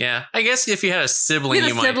 Yeah, I guess if you had a sibling,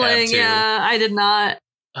 you might have to. Yeah, I did not.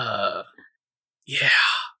 Yeah.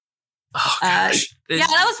 Oh gosh. Yeah,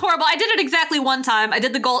 that was horrible. I did it exactly one time. I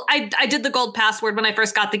did the gold. I did the gold password when I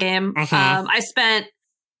first got the game. Mm-hmm.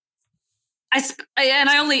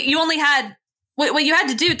 You only had what you had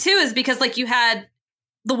to do too is because like you had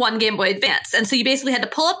the one Game Boy Advance, and so you basically had to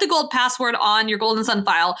pull up the gold password on your Golden Sun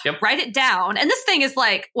file, write it down, and this thing is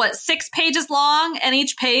like 6 pages long, and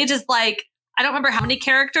each page is like I don't remember how many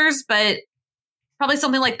characters, but probably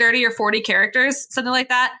something like 30 or 40 characters, something like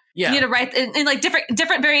that. Yeah. You need to write in like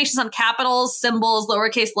different variations on capitals, symbols,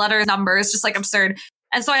 lowercase letters, numbers, just like absurd.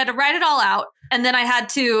 And so I had to write it all out. And then I had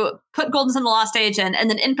to put Golden Sun: The Lost Age in and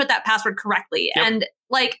then input that password correctly. Yep. And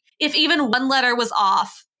like, if even one letter was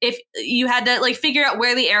off, if you had to like figure out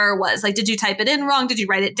where the error was, like, did you type it in wrong? Did you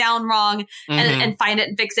write it down wrong? And find it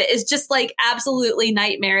and fix it is just like absolutely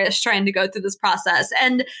nightmarish trying to go through this process.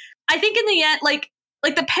 And I think in the end, like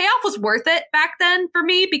the payoff was worth it back then for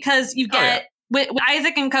me because you get when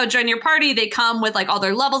Isaac and Co join your party, they come with like all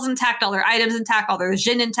their levels intact, all their items intact, all their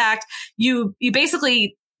Jin intact. You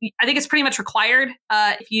basically, I think it's pretty much required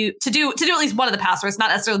if you to do at least one of the passwords, not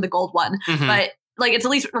necessarily the gold one, but like it's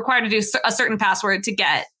at least required to do a certain password to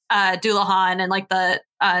get Dullahan and like the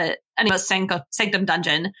Sanctum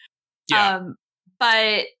dungeon. Yeah.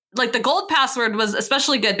 But like the gold password was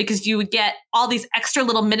especially good because you would get all these extra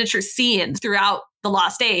little miniature scenes throughout the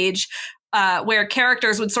Lost Age where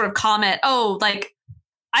characters would sort of comment, oh, like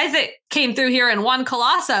Isaac came through here and won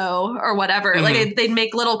Colosso or whatever. Like they'd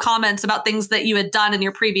make little comments about things that you had done in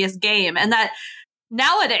your previous game. And that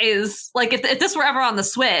nowadays, like if this were ever on the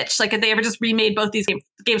Switch, like if they ever just remade both these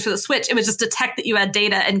games for the Switch, it would just detect that you had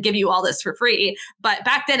data and give you all this for free. But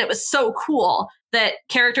back then it was so cool that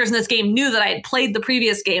characters in this game knew that I had played the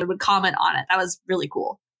previous game and would comment on it. That was really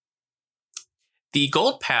cool. The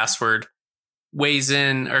gold password comes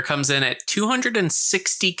in at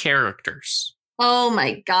 260 characters. Oh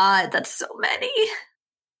my God, that's so many.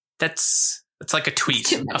 That's like a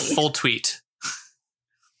tweet, a full tweet.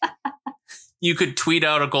 You could tweet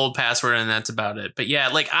out a gold password and that's about it. But yeah,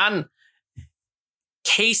 like on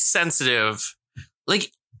case sensitive,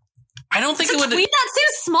 like I don't think it would. Tweet that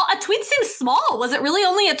seems small. A tweet seems small. Was it really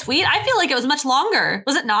only a tweet? I feel like it was much longer.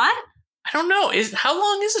 Was it not? I don't know. How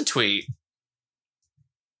long is a tweet?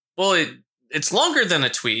 Well, it's longer than a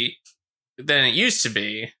tweet than it used to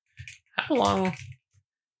be. How long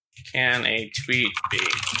can a tweet be?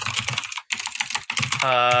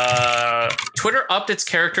 Twitter upped its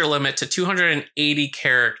character limit to 280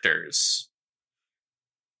 characters.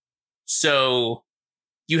 So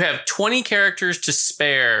you have 20 characters to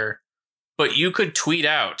spare, but you could tweet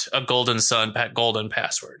out a Golden Sun golden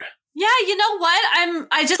password. Yeah, you know what?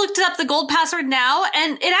 I just looked up the gold password now,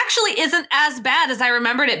 and it actually isn't as bad as I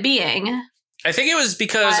remembered it being. I think it was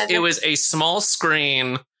because it was a small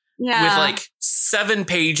screen with like 7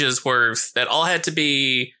 pages worth that all had to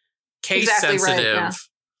be case sensitive. Right, yeah.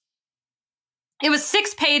 It was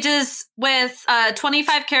 6 pages with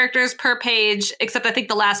 25 characters per page, except I think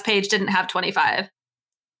the last page didn't have 25.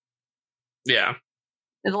 Yeah.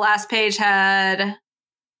 The last page only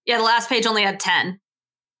had 10.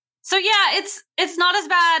 So yeah, it's not as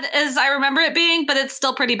bad as I remember it being, but it's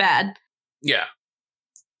still pretty bad. Yeah.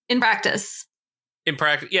 In practice. In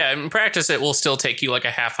practice, it will still take you like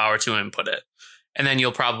a half hour to input it. And then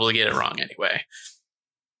you'll probably get it wrong anyway.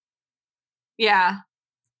 Yeah. And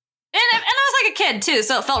I was like a kid, too,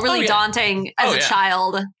 so it felt really daunting as a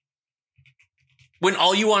child. When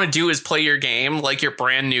all you want to do is play your game, like your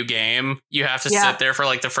brand new game, you have to sit there for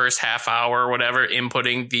like the first half hour or whatever,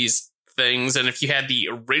 inputting these things. And if you had the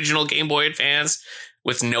original Game Boy Advance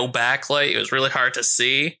with no backlight, it was really hard to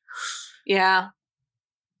see. Yeah.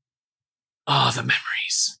 Oh, the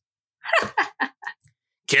memories.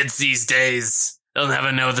 Kids these days, they'll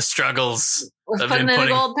never know the struggles of putting in the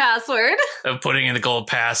gold password. Of putting in the gold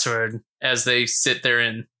password as they sit there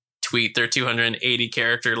and tweet their 280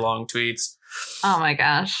 character long tweets. Oh my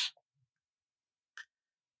gosh.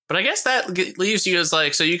 But I guess that leaves you as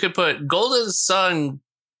like, so you could put Golden Sun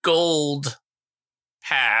gold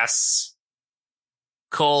pass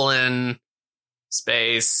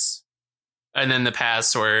space and then the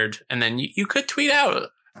password, and then you could tweet out.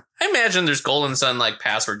 I imagine there's Golden Sun like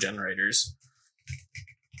password generators.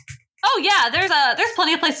 Oh yeah, there's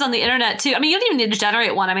plenty of places on the internet too. I mean, you don't even need to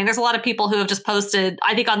generate one. I mean, there's a lot of people who have just posted,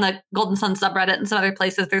 I think on the Golden Sun subreddit and some other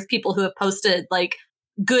places, there's people who have posted like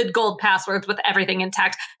good gold passwords with everything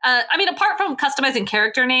intact. I mean, apart from customizing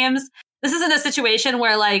character names, this isn't a situation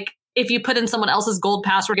where like if you put in someone else's gold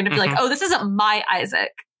password, you're gonna be like, oh, this isn't my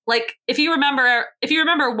Isaac. Like if you remember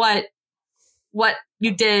what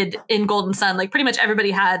you did in Golden Sun, like pretty much everybody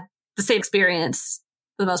had the same experience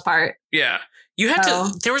for the most part. Yeah. You had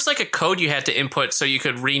to. There was like a code you had to input so you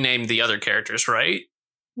could rename the other characters, right?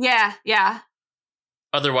 Yeah.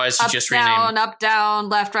 Otherwise, you just rename up, down,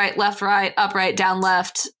 left, right, up, right, down,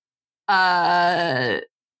 left, up,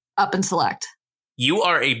 and select. You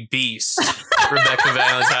are a beast, Rebecca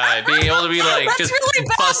Valentine. Being able to be like, that's just really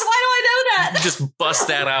bad. Why do I know that? Just bust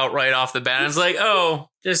that out right off the bat. It's like, oh,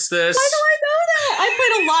 just this. Why do I know that? I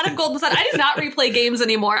played a lot of Golden Sun. I do not replay games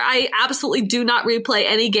anymore. I absolutely do not replay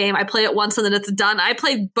any game. I play it once and then it's done. I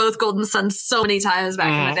played both Golden Suns so many times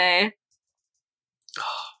back in the day.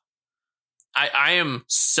 I am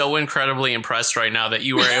so incredibly impressed right now that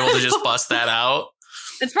you were able to just bust that out.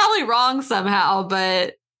 It's probably wrong somehow,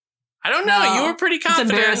 but I don't know. No, you were pretty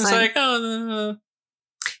confident. It's like, and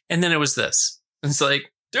then it was this. It's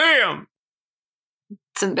like, damn.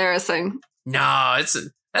 It's embarrassing. No,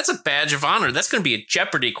 that's a badge of honor. That's going to be a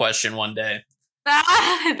Jeopardy question one day.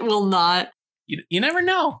 It will not. You never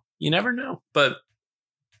know. You never know. But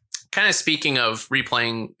kind of speaking of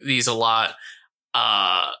replaying these a lot,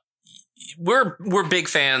 we're big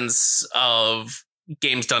fans of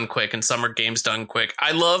games done quick and summer games done quick.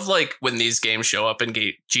 I love like when these games show up in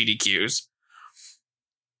GDQs.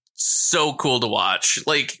 So cool to watch.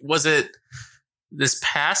 Like, was it this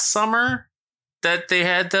past summer that they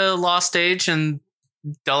had the Lost Age and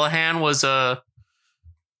Dullahan was a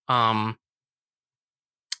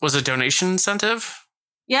donation incentive?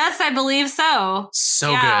 Yes, I believe so.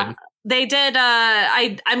 So good. They did.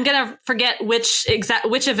 I'm gonna forget which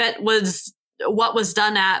event was what was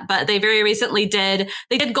done at, but they very recently did.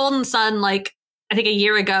 They did Golden Sun like I think a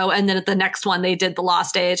year ago, and then at the next one they did the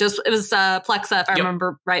Lost Age. It was Plexa, if I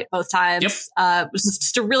remember right, both times. It was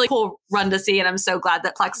just a really cool run to see, and I'm so glad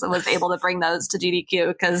that Plexa was able to bring those to GDQ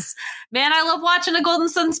because man, I love watching a Golden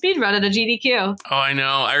Sun speedrun at a GDQ. Oh, I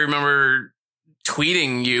know. I remember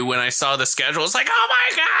tweeting you when I saw the schedule. It's like, oh my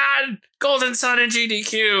god, Golden Sun and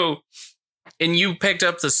GDQ. And you picked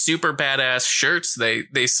up the super badass shirts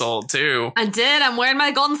they sold too. I did. I'm wearing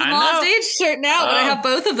my Golden Sun Lost Age shirt now, but I have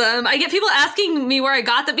both of them. I get people asking me where I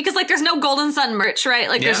got them because like there's no Golden Sun merch, right?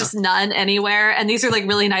 Like there's just none anywhere. And these are like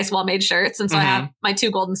really nice, well-made shirts. And so I have my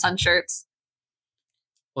 2 Golden Sun shirts.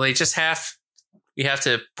 Well, you have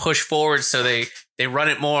to push forward so they run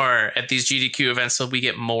it more at these GDQ events so we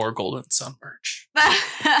get more Golden Sun merch.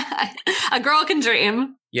 A girl can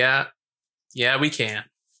dream. Yeah, we can.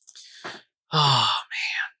 Oh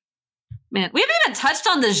man, we haven't even touched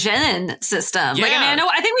on the Jin system. Yeah. Like,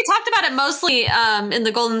 I think we talked about it mostly in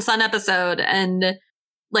the Golden Sun episode, and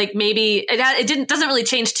like maybe it doesn't really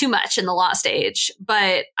change too much in the Lost Age.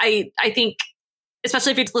 But I think,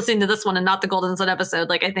 especially if you're listening to this one and not the Golden Sun episode,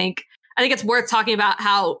 like I think it's worth talking about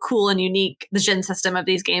how cool and unique the Jin system of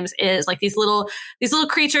these games is. Like these little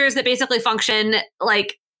creatures that basically function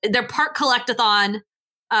like they're part collectathon,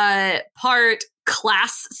 part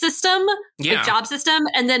class system, like job system,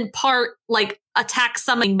 and then part like attack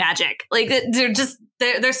summoning magic. Like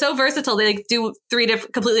they're so versatile. They like do 3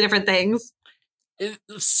 completely different things.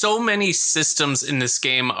 So many systems in this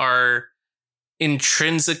game are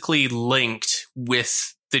intrinsically linked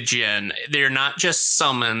with the Jin. They're not just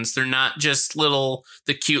summons. They're not just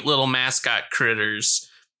the cute little mascot critters.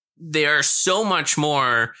 They are so much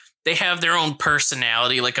more. They have their own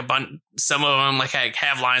personality. Like some of them like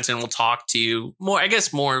have lines and will talk to you more. I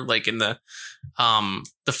guess more like in the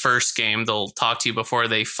first game, they'll talk to you before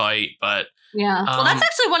they fight. But yeah, well, that's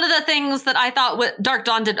actually one of the things that I thought what Dark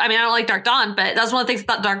Dawn did. I mean, I don't like Dark Dawn, but that's one of the things I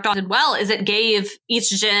thought Dark Dawn did well is it gave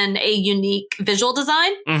each Jin a unique visual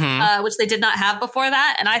design, which they did not have before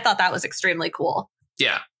that. And I thought that was extremely cool.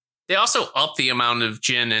 Yeah. They also upped the amount of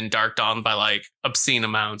Jin in Dark Dawn by like obscene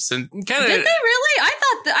amounts, and kind of. Did they really? I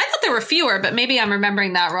thought there were fewer, but maybe I'm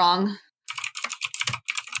remembering that wrong.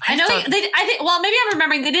 I know I think. Well, maybe I'm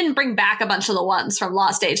remembering they didn't bring back a bunch of the ones from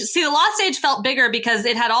Lost Age. See, the Lost Age felt bigger because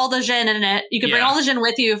it had all the Jin in it. You could bring all the Jin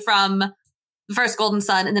with you from the first Golden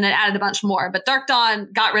Sun, and then it added a bunch more. But Dark Dawn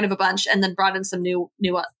got rid of a bunch and then brought in some new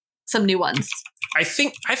ones. I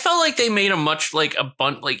felt like they made a much like a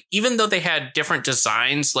bunch, like even though they had different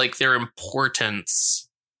designs, like their importance,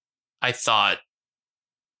 I thought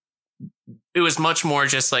it was much more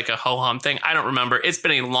just like a ho-hum thing. I don't remember. It's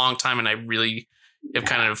been a long time and I really have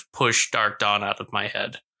kind of pushed Dark Dawn out of my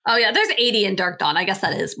head. Oh yeah, there's 80 in Dark Dawn. I guess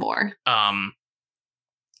that is more. But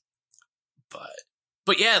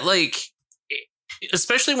yeah, like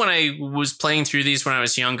especially when I was playing through these when I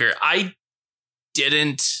was younger, I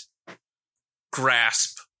didn't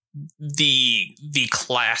grasp the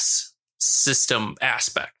class system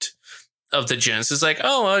aspect of the Jins. It's like,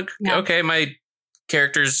 okay, my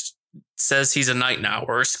character's says he's a knight now,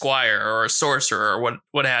 or a squire, or a sorcerer, or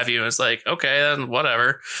what have you. And it's like, okay, then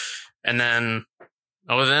whatever. And then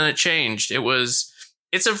Oh, then it changed.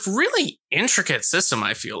 It's a really intricate system,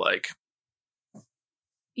 I feel like.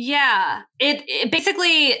 Yeah, it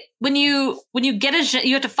basically when you get a Djinn,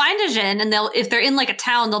 you have to find a Djinn, and if they're in like a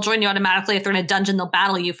town, they'll join you automatically. If they're in a dungeon, they'll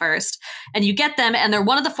battle you first, and you get them, and they're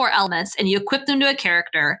one of the 4 elements, and you equip them to a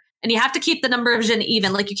character, and you have to keep the number of Djinn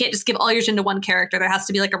even. Like you can't just give all your Djinn to one character. There has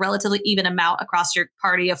to be like a relatively even amount across your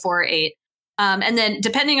party of 4 or 8, and then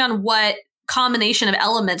depending on what combination of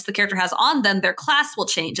elements the character has on them, their class will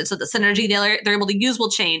change, and so the synergy they're able to use will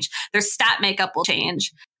change. Their stat makeup will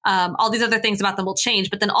change. All these other things about them will change,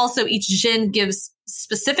 but then also each Djinn gives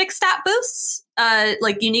specific stat boosts,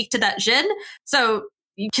 like unique to that Djinn. So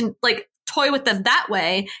you can like toy with them that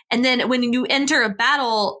way. And then when you enter a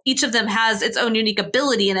battle, each of them has its own unique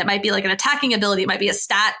ability, and it might be like an attacking ability. It might be a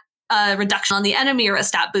stat reduction on the enemy or a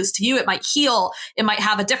stat boost to you. It might heal. It might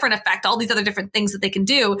have a different effect, all these other different things that they can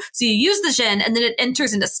do. So you use the Djinn, and then it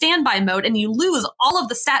enters into standby mode, and you lose all of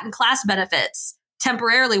the stat and class benefits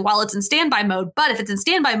temporarily while it's in standby mode. But if it's in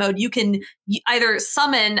standby mode, you can either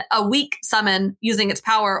summon a weak summon using its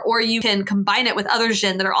power, or you can combine it with other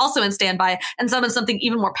Djinn that are also in standby and summon something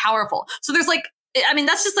even more powerful. So there's like, I mean,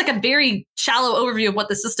 that's just like a very shallow overview of what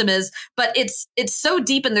the system is, but it's so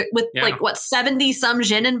deep in with like what 70 some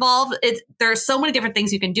Djinn involved. There are so many different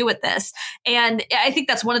things you can do with this. And I think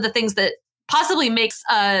that's one of the things that possibly makes,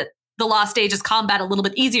 the Lost Ages combat a little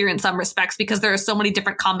bit easier in some respects, because there are so many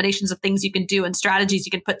different combinations of things you can do and strategies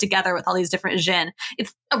you can put together with all these different Djinn.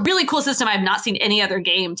 It's a really cool system I've not seen any other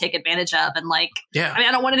game take advantage of. And like, I mean,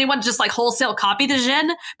 I don't want anyone to just like wholesale copy the Djinn,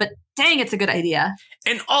 but dang, it's a good idea.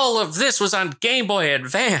 And all of this was on Game Boy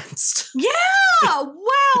Advanced. Yeah. Wow.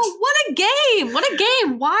 What a game. What a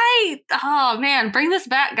game. Why? Oh man, bring this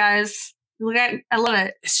back, guys. I love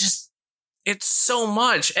it. It's so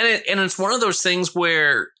much. And it's one of those things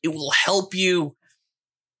where it will help you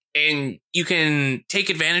and you can take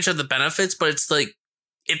advantage of the benefits, but it's like,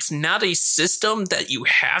 it's not a system that you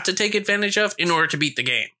have to take advantage of in order to beat the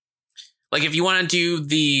game. Like if you want to do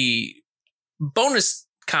the bonus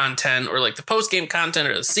content or like the post-game content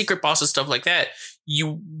or the secret bosses, stuff like that,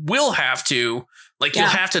 you will have to, like, you'll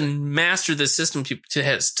have to master the system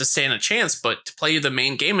to stand a chance, but to play the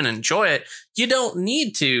main game and enjoy it, you don't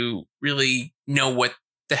need to really know what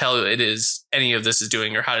the hell it is any of this is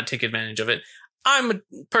doing or how to take advantage of it. I'm a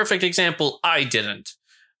perfect example. I didn't.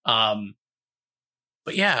 But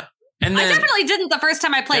yeah. And then, I definitely didn't the first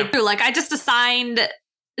time I played through. Like, I just assigned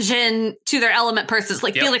Djinn to their element persons.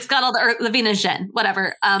 Like Felix got all the Venus Djinn,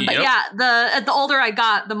 whatever. But yeah, the older I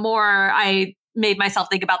got, the more I made myself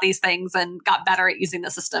think about these things and got better at using the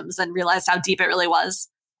systems and realized how deep it really was.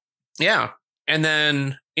 Yeah. And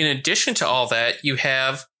then in addition to all that, you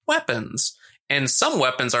have weapons, and some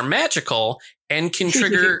weapons are magical and can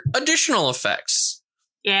trigger additional effects.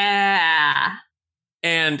 Yeah.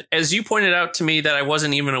 And as you pointed out to me that I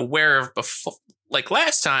wasn't even aware of before, like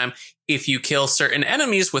last time, if you kill certain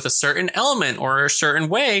enemies with a certain element or a certain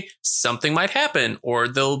way, something might happen, or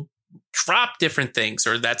they'll drop different things,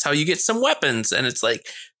 or that's how you get some weapons. And it's like,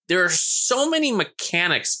 there are so many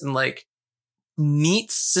mechanics and like neat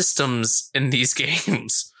systems in these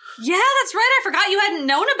games. Yeah, that's right. I forgot you hadn't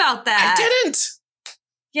known about that. I didn't.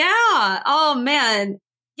 Yeah. Oh man.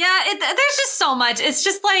 Yeah. There's just so much. It's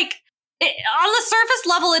just like, on the surface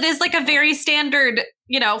level, it is like a very standard,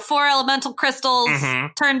 4 elemental crystals,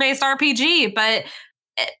 turn-based RPG. But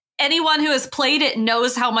anyone who has played it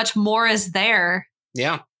knows how much more is there.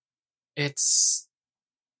 Yeah. It's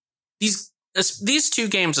these two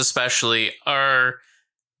games especially are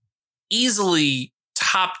easily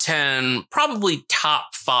top 10, probably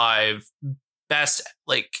top 5 best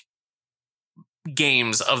like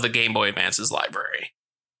games of the Game Boy Advance's library.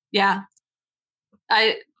 Yeah.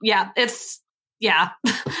 It's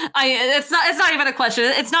not even a question.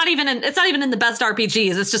 It's not even in the best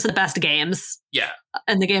RPGs. It's just the best games. Yeah.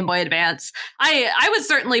 In the Game Boy Advance. I would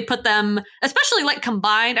certainly put them, especially like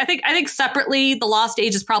combined. I think separately, The Lost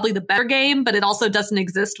Age is probably the better game, but it also doesn't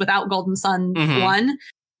exist without Golden Sun 1.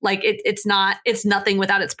 Like it's nothing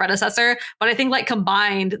without its predecessor. But I think like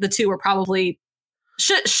combined, the two are probably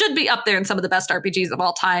should be up there in some of the best RPGs of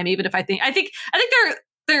all time. Even if I think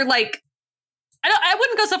they're like, I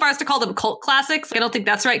wouldn't go so far as to call them cult classics. I don't think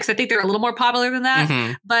that's right, because I think they're a little more popular than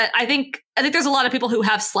that. But I think there's a lot of people who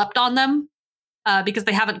have slept on them because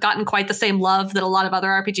they haven't gotten quite the same love that a lot of other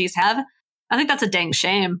RPGs have. I think that's a dang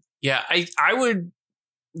shame. Yeah, I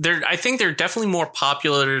think they're definitely more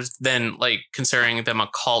popular than like considering them a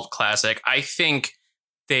cult classic. I think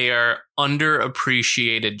they are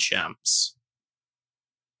underappreciated gems.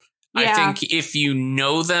 I think if you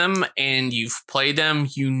know them and you've played them,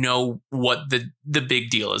 you know what the big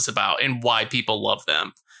deal is about and why people love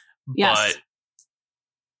them. Yes. But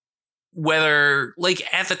whether, like,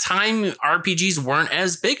 at the time, RPGs weren't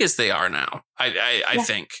as big as they are now, I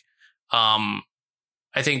think.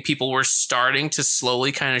 I think people were starting to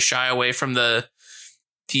slowly kind of shy away from the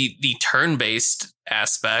turn-based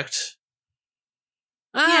aspect.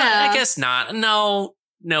 I guess not. No,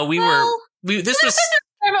 this was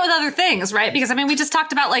with other things, right? Because I mean, we just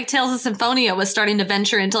talked about like Tales of Symphonia was starting to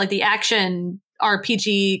venture into like the action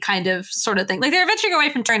RPG kind of sort of thing. Like they're venturing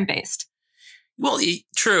away from turn-based. Well,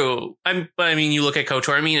 true. But I mean, you look at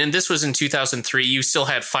KOTOR. I mean, and this was in 2003. You still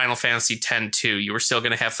had Final Fantasy X-2. You were still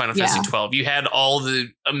going to have Final Fantasy 12. You had all the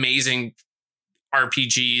amazing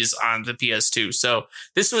RPGs on the PS2. So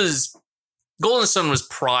this was Golden Sun was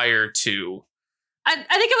prior to. I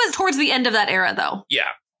think it was towards the end of that era, though. Yeah.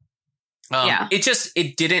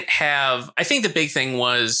 It didn't have. I think the big thing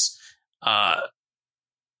was,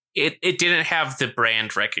 it didn't have the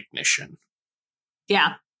brand recognition.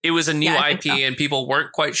 Yeah. It was a new IP and people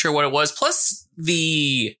weren't quite sure what it was. Plus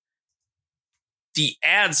the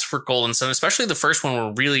ads for Golden Sun, especially the first one,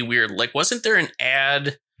 were really weird. Like, wasn't there an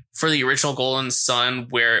ad for the original Golden Sun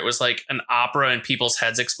where it was like an opera and people's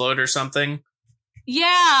heads explode or something?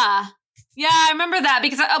 Yeah. Yeah, I remember that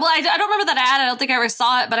because I don't remember that ad. I don't think I ever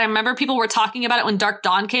saw it, but I remember people were talking about it when Dark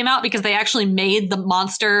Dawn came out because they actually made the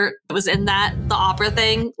monster that was in the opera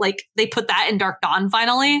thing. Like they put that in Dark Dawn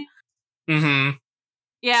finally. Mm-hmm.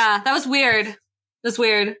 Yeah, that was weird. That's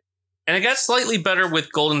weird. And it got slightly better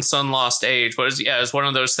with Golden Sun Lost Age, but it's one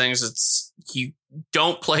of those things. It's you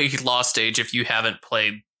don't play Lost Age if you haven't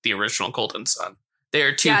played the original Golden Sun. They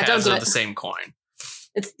are two halves of the same coin.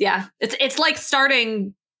 It's like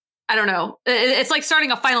starting. I don't know. It's like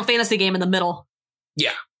starting a Final Fantasy game in the middle.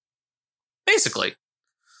 Yeah, basically.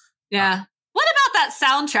 Yeah. What about that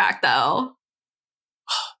soundtrack, though?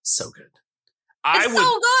 So good. So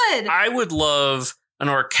good. I would love an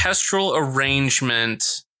orchestral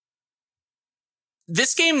arrangement.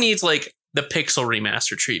 This game needs like the Pixel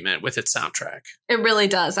remaster treatment with its soundtrack. It really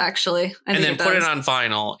does, actually. And then put it on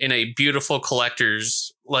vinyl in a beautiful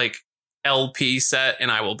collector's like LP set, and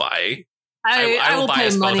I will buy. I will buy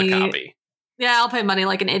us both a copy. Yeah, I'll pay money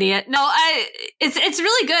like an idiot. No, it's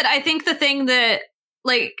really good. I think the thing that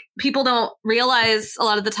like people don't realize a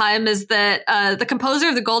lot of the time is that the composer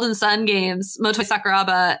of the Golden Sun games, Motoi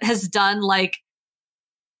Sakuraba, has done like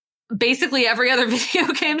basically every other video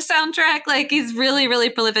game soundtrack. Like he's really, really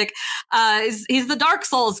prolific. He's the Dark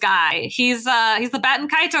Souls guy. He's the Baten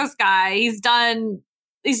Kaitos guy. He's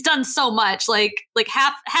done so much. Like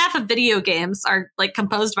half of video games are like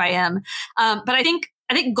composed by him. But I think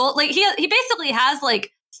he basically has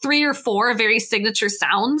like 3 or 4 very signature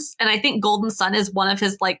sounds, and I think Golden Sun is one of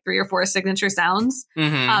his like 3 or 4 signature sounds.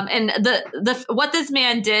 Mm-hmm. And the what this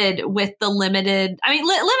man did with the limited, I mean,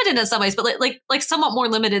 limited in some ways, but like somewhat more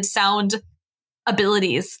limited sound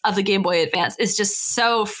abilities of the Game Boy Advance is just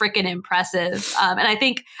so freaking impressive. And I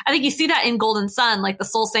think you see that in Golden Sun. Like the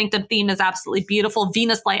Soul Sanctum theme is absolutely beautiful.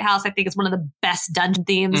 Venus Lighthouse, I think, is one of the best dungeon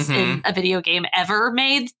themes in a video game ever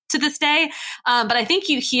made to this day. But I think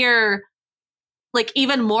you hear like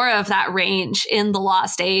even more of that range in the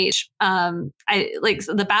Lost Age. I like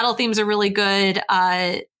the battle themes are really good.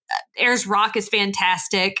 Ayers Rock is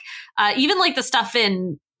fantastic. Even like the stuff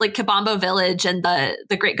in like Kabambo Village and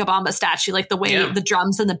the Great Kabamba statue, like the way the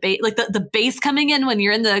drums and the bass, like the bass coming in when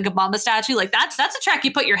you're in the Kabamba statue, like that's a track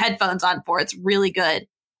you put your headphones on for. It's really good.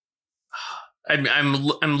 I'm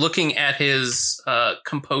looking at his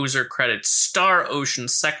composer credits: Star Ocean,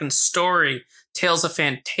 Second Story, Tales of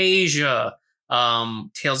Fantasia,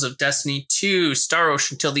 Tales of Destiny 2, Star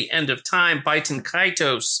Ocean Till the End of Time, Baten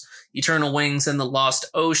Kaitos, Eternal Wings and the Lost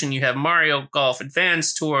Ocean. You have Mario Golf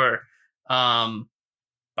Advance Tour,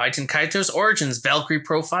 Baten Kaitos Origins, Valkyrie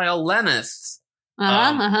Profile Lenneth,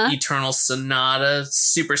 Eternal Sonata,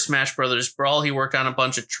 Super Smash Bros. Brawl. He worked on a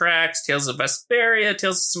bunch of tracks: Tales of Vesperia,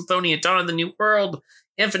 Tales of Symphonia, Dawn of the New World,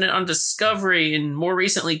 Infinite Undiscovery, and more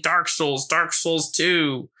recently Dark Souls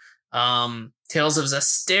 2, Tales of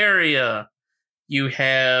Zestiria. You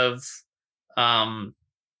have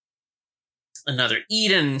another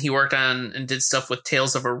Eden. He worked on and did stuff with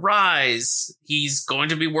Tales of Arise. He's going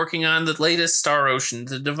to be working on the latest Star Ocean,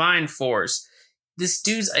 The Divine Force. This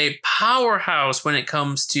dude's a powerhouse when it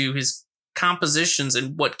comes to his compositions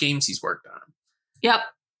and what games he's worked on.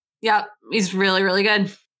 Yep. He's really, really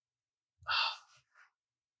good.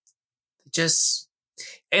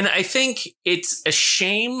 And I think it's a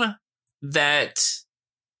shame that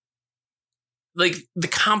like the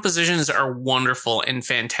compositions are wonderful and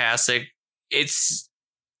fantastic. It's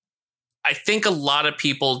I think a lot of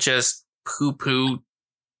people just poo-poo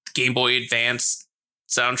Game Boy Advance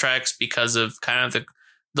soundtracks because of kind of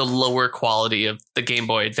the lower quality of the Game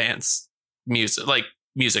Boy Advance music, like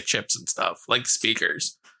music chips and stuff, like the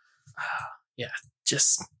speakers. Yeah,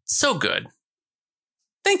 just so good.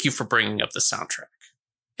 Thank you for bringing up the soundtrack.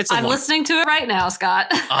 I'm listening to it right now,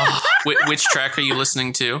 Scott. Which track are you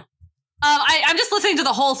listening to? I'm just listening to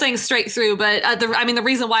the whole thing straight through, but the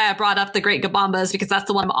reason why I brought up The Great Gabamba is because that's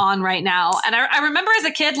the one I'm on right now. And I remember as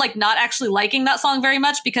a kid, like, not actually liking that song very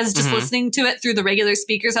much because just listening to it through the regular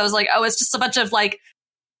speakers, I was like, oh, it's just a bunch of like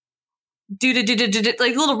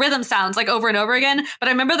like little rhythm sounds like over and over again. But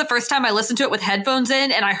I remember the first time I listened to it with headphones in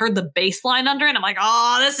and I heard the bass line under it, and I'm like,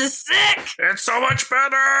 oh, this is sick. It's so much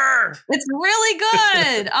better. It's really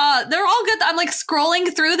good. They're all good. I'm like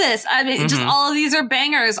scrolling through this. I mean, just all of these are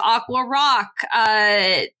bangers. Aqua Rock.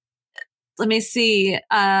 Let me see.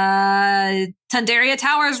 Tandaria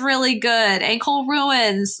Tower is really good. Ankle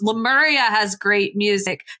Ruins. Lemuria has great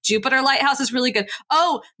music. Jupiter Lighthouse is really good.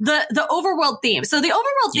 Oh, the overworld theme. So the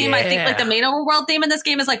overworld theme, I think like the main overworld theme in this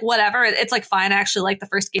game is like whatever. It's like fine. I actually like the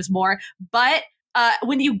first games more. But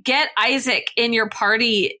when you get Isaac in your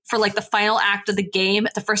party for like the final act of the game,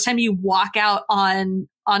 the first time you walk out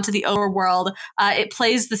onto the overworld, it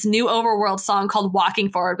plays this new overworld song called Walking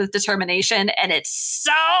Forward with Determination, and it's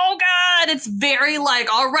so good. It's very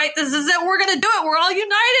like, all right, this is it. We're gonna do it. We're all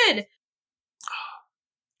united.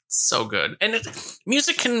 So good. And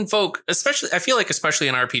music can invoke, especially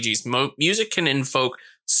in RPGs, music can invoke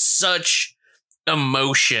such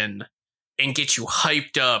emotion and get you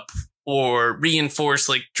hyped up or reinforce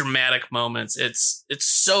like dramatic moments. It's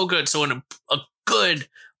so good. So in a good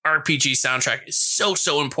RPG soundtrack is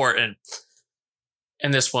so important.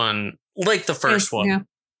 And this one, like the first one,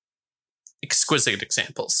 exquisite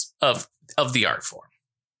examples of the art form.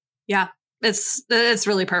 Yeah, it's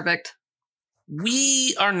really perfect.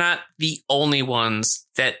 We are not the only ones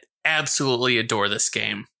that absolutely adore this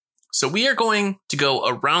game. So we are going to go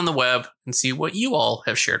around the web and see what you all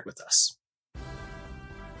have shared with us.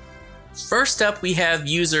 First up, we have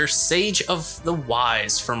user Sage of the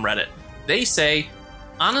Wise from Reddit. They say,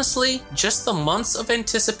 honestly, just the months of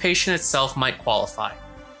anticipation itself might qualify.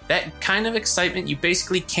 That kind of excitement you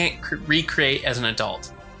basically can't recreate as an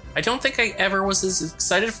adult. I don't think I ever was as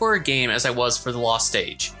excited for a game as I was for The Lost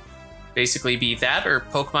Stage. Basically be that or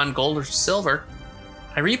Pokemon Gold or Silver.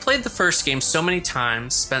 I replayed the first game so many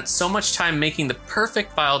times, spent so much time making the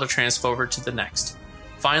perfect file to transfer over to the next.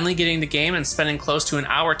 Finally getting the game and spending close to an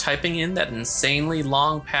hour typing in that insanely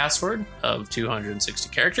long password of 260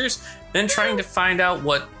 characters, then trying to find out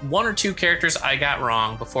what one or two characters I got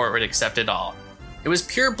wrong before it would accept it all. It was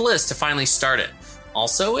pure bliss to finally start it.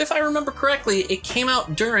 Also, if I remember correctly, it came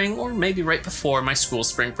out during or maybe right before my school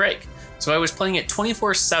spring break, so I was playing it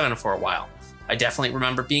 24/7 for a while. I definitely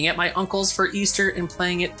remember being at my uncle's for Easter and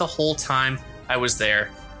playing it the whole time I was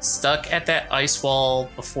there, stuck at that ice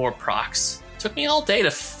wall before Prox. Took me all day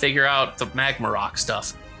to figure out the magma rock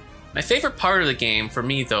stuff. My favorite part of the game for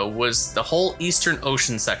me though was the whole Eastern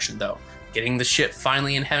Ocean section though. Getting the ship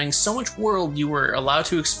finally and having so much world you were allowed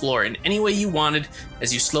to explore in any way you wanted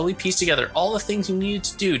as you slowly pieced together all the things you needed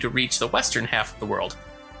to do to reach the western half of the world.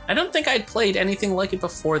 I don't think I'd played anything like it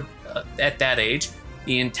before at that age.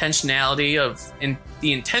 The intentionality and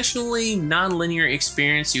the intentionally non-linear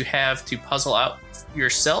experience you have to puzzle out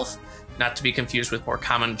yourself, not to be confused with more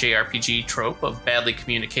common JRPG trope of badly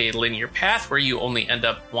communicated linear path where you only end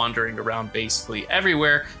up wandering around basically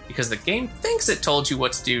everywhere because the game thinks it told you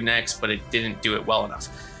what to do next, but it didn't do it well enough.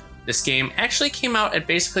 This game actually came out at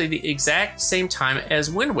basically the exact same time as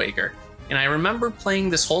Wind Waker, and I remember playing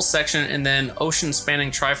this whole section and then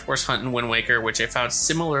ocean-spanning Triforce Hunt in Wind Waker, which I found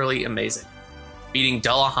similarly amazing. Beating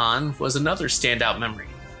Dullahan was another standout memory.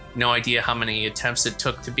 No idea how many attempts it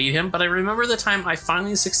took to beat him, but I remember the time I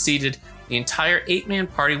finally succeeded. The entire 8-man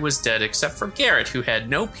party was dead except for Garrett, who had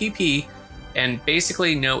no PP and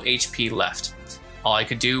basically no HP left. All I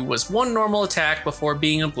could do was one normal attack before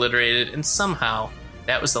being obliterated, and somehow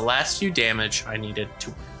that was the last few damage I needed to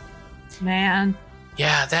win. Man.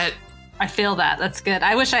 Yeah, I feel that. That's good.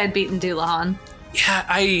 I wish I had beaten Dullahan. Yeah,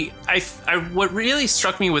 I what really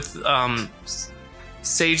struck me with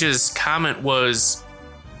Sage's comment was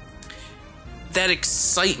that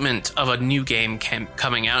excitement of a new game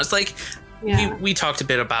coming out. It's like we talked a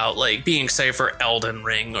bit about like being excited for Elden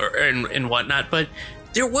Ring and whatnot, but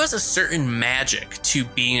there was a certain magic to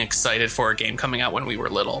being excited for a game coming out when we were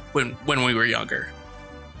little, when we were younger.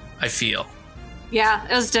 I feel. Yeah,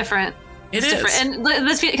 it was different. It is different, and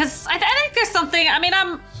this because I think there's something. I mean,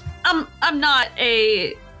 I'm not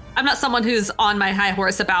a I'm not someone who's on my high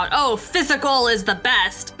horse about, oh, physical is the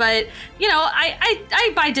best. But, you know,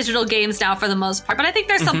 I buy digital games now for the most part. But I think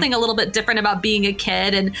there's something a little bit different about being a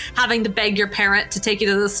kid and having to beg your parent to take you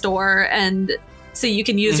to the store and so you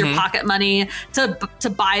can use your pocket money to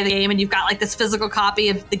buy the game. And you've got like this physical copy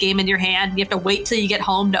of the game in your hand. And you have to wait till you get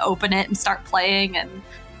home to open it and start playing. And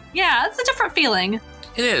yeah, it's a different feeling.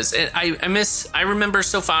 It is. I remember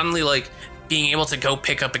so fondly, like, being able to go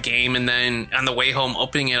pick up a game and then on the way home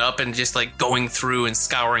opening it up and just like going through and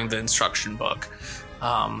scouring the instruction book.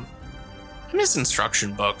 I miss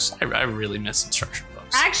instruction books. I really miss instruction books.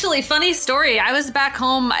 Actually, funny story. I was back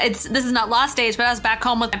home. This is not Lost Age, but I was back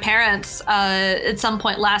home with my parents at some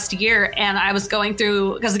point last year, and I was going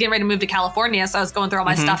through, because I was getting ready to move to California, so I was going through all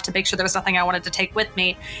my stuff to make sure there was nothing I wanted to take with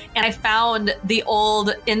me. And I found the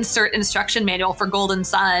old insert instruction manual for Golden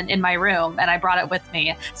Sun in my room, and I brought it with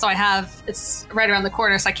me. So it's right around the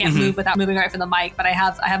corner, so I can't move without moving right from the mic, but I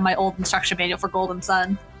have my old instruction manual for Golden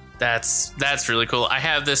Sun. That's really cool. I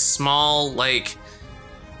have this small, like,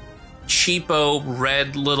 cheapo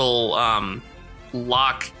red little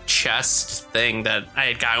lock chest thing that I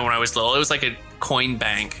had gotten when I was little. It was like a coin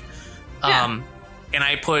bank. And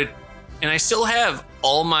I still have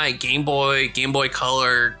all my Game Boy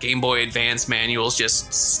Color, Game Boy Advance manuals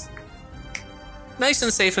just nice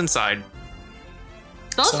and safe inside.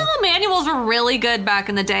 Those little manuals were really good back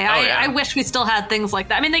in the day. I wish we still had things like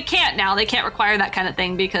that. I mean, they can't now. They can't require that kind of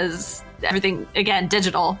thing because everything, again,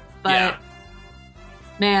 digital. But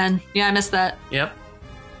man, yeah, I miss that. Yep.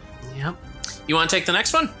 You want to take the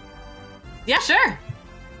next one? Yeah, sure.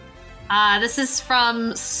 This is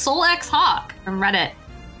from SoulX Hawk from Reddit.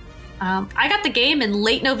 I got the game in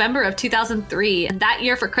late November of 2003, and that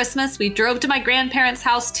year for Christmas, we drove to my grandparents'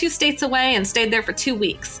 house 2 states away and stayed there for 2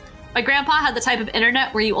 weeks. My grandpa had the type of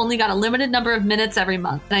internet where you only got a limited number of minutes every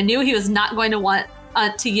month, and I knew he was not going to want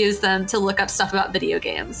to use them to look up stuff about video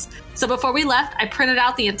games. So before we left, I printed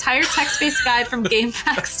out the entire text-based guide from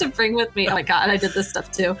GameFAQs to bring with me. Oh my god, I did this stuff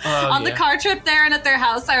too. On the car trip there and at their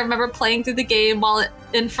house, I remember playing through the game while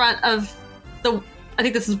in front of I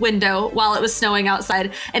think this is window, while it was snowing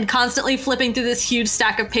outside, and constantly flipping through this huge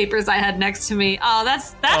stack of papers I had next to me. Oh,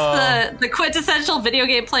 that's the quintessential video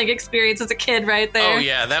game playing experience as a kid right there. Oh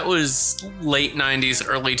yeah, that was late 90s,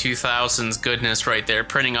 early 2000s goodness right there,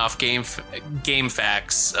 printing off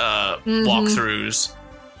GameFAQs walkthroughs.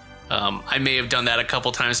 I may have done that a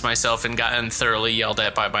couple times myself and gotten thoroughly yelled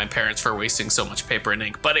at by my parents for wasting so much paper and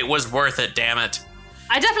ink, but it was worth it, damn it.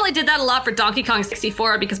 I definitely did that a lot for Donkey Kong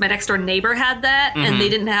 64 because my next door neighbor had that and they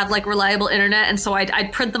didn't have like reliable internet. And so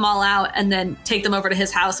I'd print them all out and then take them over to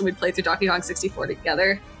his house and we'd play through Donkey Kong 64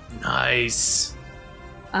 together. Nice.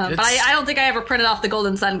 But I don't think I ever printed off the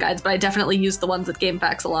Golden Sun guides, but I definitely used the ones at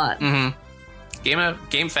GameFAQs a lot.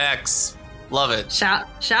 GameFAQs. Love it. Shout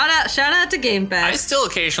out to GameFAQs. I still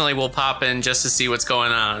occasionally will pop in just to see what's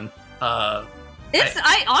going on. I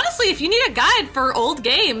honestly, if you need a guide for old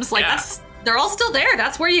games, like they're all still there.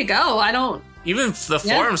 That's where you go. Even the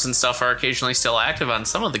forums and stuff are occasionally still active on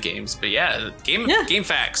some of the games. But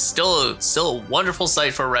GameFAQs, still a wonderful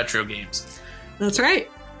site for retro games. That's right.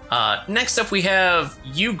 Next up, we have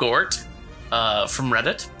Ugort from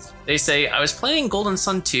Reddit. They say, I was playing Golden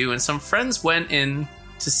Sun 2 and some friends went in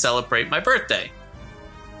to celebrate my birthday.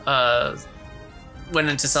 So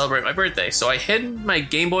I hid my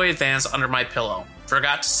Game Boy Advance under my pillow.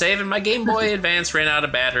 Forgot to save and my Game Boy Advance ran out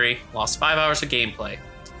of battery. Lost 5 hours of gameplay.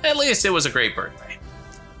 At least it was a great birthday.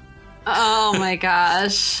 Oh my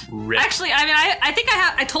gosh. Rip. Actually, I mean, I think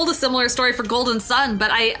I told a similar story for Golden Sun, but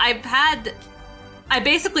I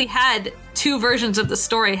basically had 2 versions of the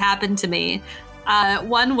story happen to me.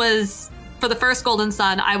 One was for the first Golden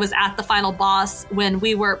Sun. I was at the final boss when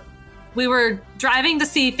we were driving to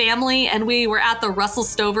see family and we were at the Russell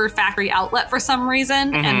Stover factory outlet for some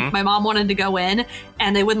reason. And my mom wanted to go in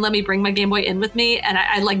and they wouldn't let me bring my Game Boy in with me. And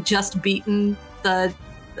I like just beaten the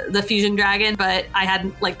Fusion Dragon, but I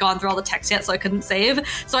hadn't like gone through all the text yet, so I couldn't save.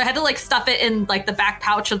 So I had to like stuff it in like the back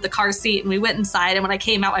pouch of the car seat and we went inside. And when I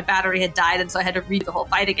came out, my battery had died. And so I had to redo the whole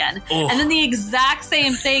fight again. Oh. And then the exact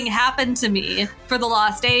same thing happened to me for the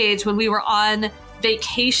Lost Age when we were on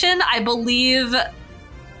vacation, I believe.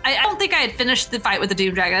 I don't think I had finished the fight with the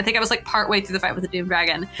Doom Dragon. I think I was like partway through the fight with the Doom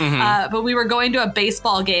Dragon. But we were going to a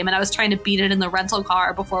baseball game and I was trying to beat it in the rental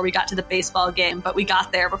car before we got to the baseball game. But we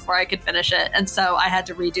got there before I could finish it. And so I had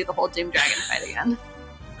to redo the whole Doom Dragon fight again.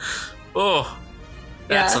 Oh,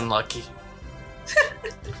 that's unlucky.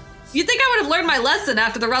 You'd think I would have learned my lesson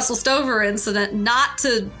after the Russell Stover incident not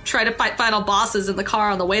to try to fight final bosses in the car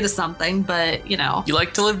on the way to something. But, you know. You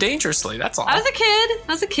like to live dangerously. That's all. I was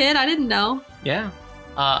a kid. I didn't know. Yeah.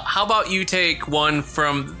 How about you take one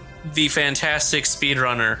from the fantastic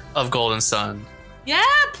speedrunner of Golden Sun. Yeah,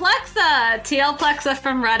 Plexa! TL Plexa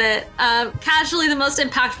from Reddit. Casually, the most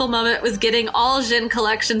impactful moment was getting all Jin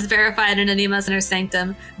collections verified in Anima's Inner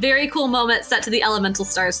Sanctum. Very cool moment set to the Elemental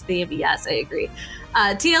Stars theme. Yes, I agree.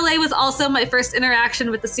 TLA was also my first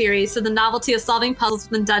interaction with the series, so the novelty of solving puzzles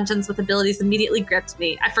within dungeons with abilities immediately gripped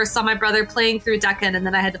me. I first saw my brother playing through Dekken, and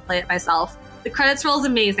then I had to play it myself. The credits roll is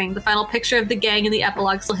amazing. The final picture of the gang in the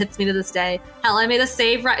epilogue still hits me to this day. Hell, I made a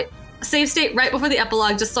save state right before the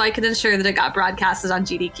epilogue just so I could ensure that it got broadcasted on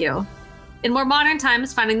GDQ. In more modern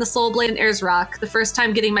times, finding the Soul Blade in Ayers Rock, the first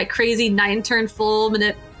time getting my crazy 9-turn full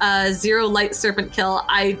minute 0 light serpent kill.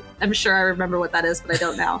 I'm sure I remember what that is, but I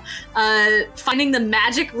don't now. Finding the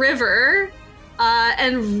Magic River,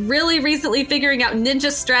 and really recently figuring out ninja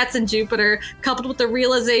strats in Jupiter, coupled with the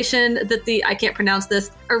realization that I can't pronounce this,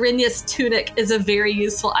 Arrhenius tunic is a very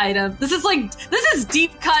useful item. This is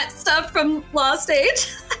deep cut stuff from Lost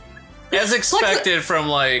Age. As expected from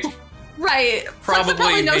Right.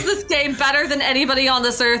 Probably knows this game better than anybody on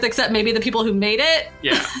this earth, except maybe the people who made it.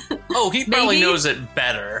 Yeah. Oh, he probably knows it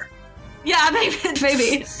better. Yeah,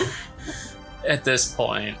 maybe. At this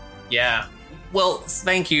point. Yeah. Well,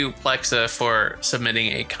 thank you, Plexa, for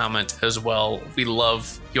submitting a comment as well. We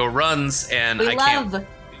love your runs, and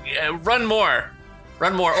run more.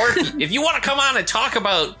 Run more. Or if you want to come on and talk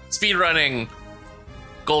about speedrunning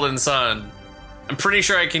Golden Sun, I'm pretty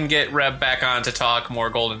sure I can get Reb back on to talk more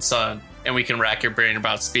Golden Sun, and we can rack your brain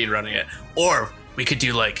about speedrunning it. Or we could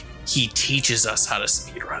do he teaches us how to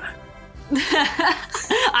speedrun it.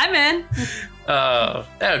 I'm in.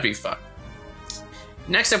 That would be fun.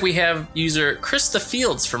 Next up, we have user Krista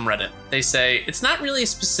Fields from Reddit. They say, it's not really a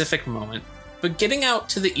specific moment, but getting out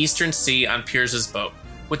to the Eastern Sea on Piers' boat,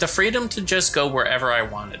 with the freedom to just go wherever I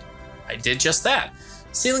wanted. I did just that,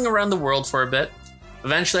 sailing around the world for a bit.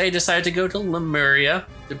 Eventually, I decided to go to Lemuria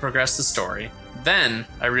to progress the story. Then,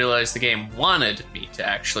 I realized the game wanted me to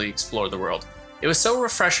actually explore the world. It was so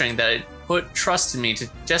refreshing that it put trust in me to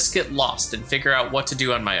just get lost and figure out what to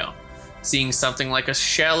do on my own. Seeing something like a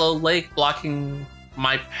shallow lake blocking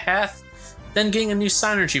my path, then getting a new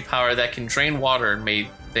synergy power that can drain water made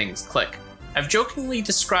things click. I've jokingly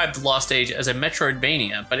described Lost Age as a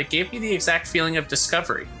Metroidvania, but it gave me the exact feeling of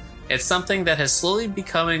discovery. It's something that has slowly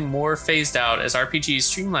becoming more phased out as RPGs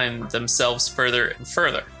streamline themselves further and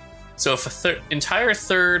further. So if entire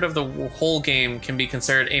third of the whole game can be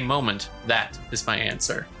considered a moment, that is my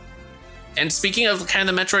answer. And speaking of kind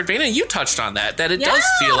of Metroidvania, you touched on that it does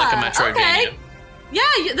feel like a Metroidvania. Okay.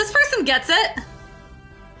 Yeah, this person gets it.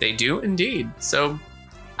 They do indeed. So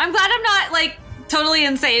I'm glad I'm not totally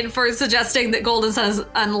insane for suggesting that Golden Sun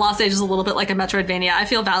and Lost Age is a little bit like a Metroidvania. I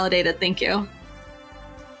feel validated. Thank you.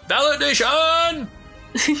 Validation!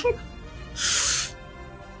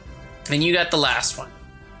 And you got the last one.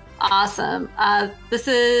 Awesome. This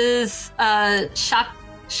is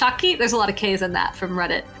Shaki. There's a lot of K's in that from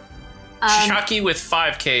Reddit. Shaki with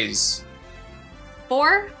 5 K's.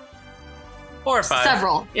 4? 4 or 5.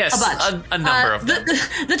 Several. Yes, a bunch. A number of them.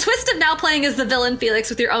 The twist of now playing as the villain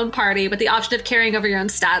Felix with your own party, with the option of carrying over your own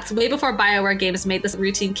stats, way before BioWare games made this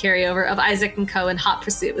routine carryover of Isaac and Co. in Hot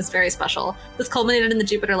Pursuit, was very special. This culminated in the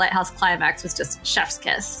Jupiter Lighthouse climax, was just chef's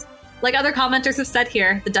kiss. Like other commenters have said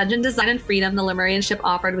here, the dungeon design and freedom the Lemurian ship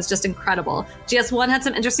offered was just incredible. GS1 had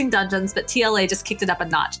some interesting dungeons, but TLA just kicked it up a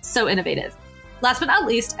notch. So innovative. Last but not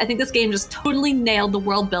least, I think this game just totally nailed the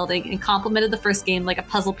world building and complemented the first game like a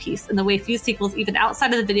puzzle piece in the way few sequels even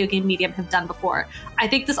outside of the video game medium have done before. I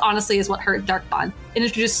think this honestly is what hurt Dark Dawn. It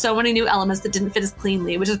introduced so many new elements that didn't fit as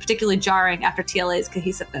cleanly, which is particularly jarring after TLA's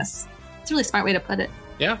cohesiveness. It's a really smart way to put it.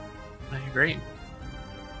 Yeah, I agree.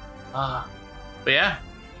 But yeah,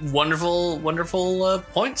 wonderful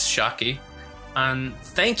points, Shaki. And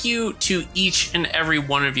thank you to each and every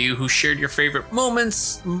one of you who shared your favorite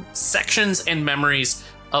moments, sections, and memories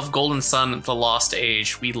of Golden Sun and the Lost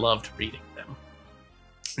Age. We loved reading them.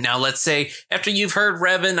 Now, let's say after you've heard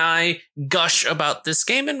Reb and I gush about this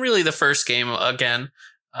game, and really the first game again,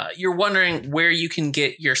 you're wondering where you can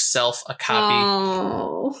get yourself a copy.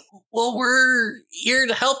 Oh. Well, we're here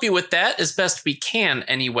to help you with that as best we can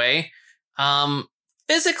anyway.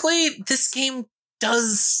 Physically, this game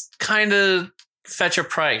does kind of fetch a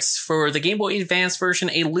price. For the Game Boy Advance version,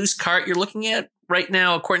 a loose cart you're looking at right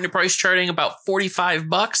now, according to price charting, about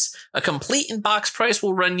 $45. A complete in-box price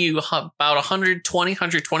will run you about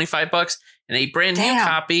 $125, and a brand new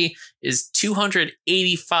copy is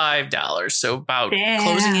 $285. So about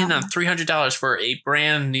closing in on $300 for a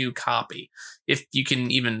brand new copy, if you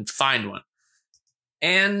can even find one.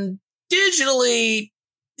 And digitally,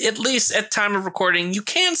 at least at time of recording, you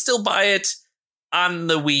can still buy it on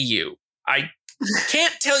the Wii U. I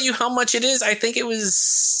Can't tell you how much it is. I think it was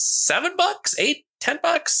 $7, $8,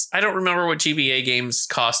 $10. I don't remember what GBA games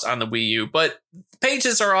cost on the Wii U, but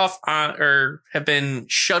pages are off on, or have been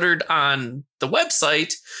shuttered on the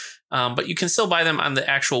website. But you can still buy them on the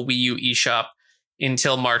actual Wii U eShop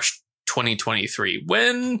until March 2023,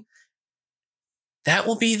 when that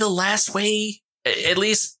will be the last way, at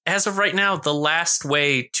least as of right now, the last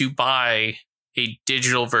way to buy a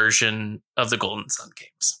digital version of the Golden Sun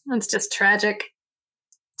games. It's just tragic.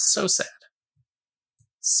 So sad.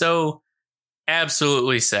 So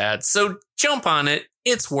absolutely sad. So jump on it.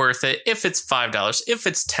 It's worth it. If it's $5, if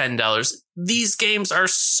it's $10, these games are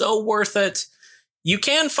so worth it. You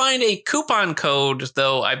can find a coupon code,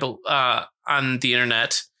 though, on the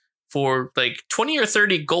internet for like 20 or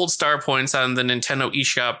 30 gold star points on the Nintendo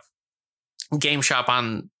eShop game shop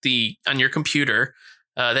on your computer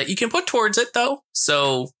that you can put towards it, though,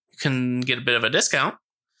 so you can get a bit of a discount.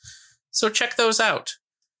 So check those out.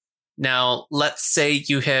 Now, let's say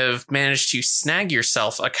you have managed to snag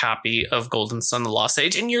yourself a copy of Golden Sun: The Lost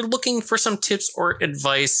Age, and you're looking for some tips or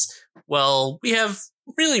advice. Well, we have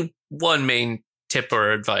really one main tip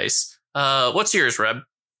or advice. What's yours, Reb?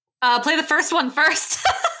 Play the first one first.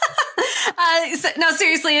 No,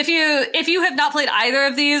 seriously, if you have not played either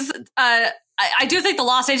of these, I do think The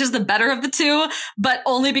Lost Age is the better of the two, but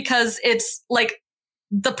only because it's like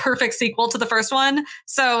the perfect sequel to the first one.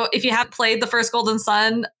 So if you have played the first Golden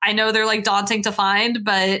Sun, I know they're like daunting to find,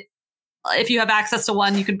 but if you have access to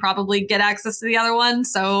one, you can probably get access to the other one.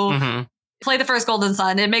 So play the first Golden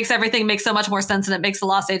Sun. It makes everything make so much more sense, and it makes The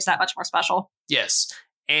Lost Age that much more special. Yes.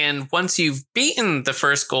 And once you've beaten the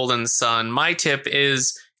first Golden Sun, my tip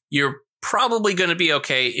is you're probably going to be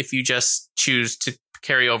okay if you just choose to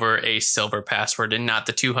carry over a silver password and not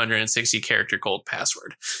the 260 character gold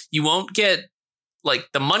password. You won't get, like,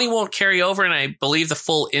 the money won't carry over, and I believe the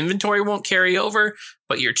full inventory won't carry over,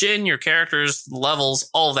 but your Jin, your characters, levels,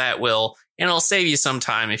 all that will, and it'll save you some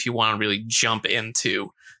time if you want to really jump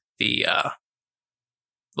into the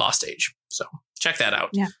Lost Age. So check that out.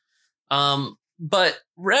 Yeah. But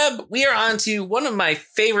Reb, we are on to one of my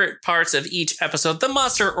favorite parts of each episode, the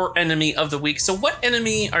monster or enemy of the week. So what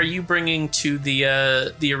enemy are you bringing to the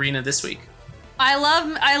arena this week? I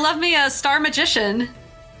love me a Star Magician.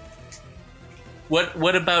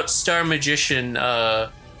 What about Star Magician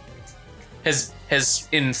has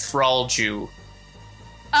enthralled you?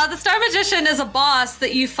 The Star Magician is a boss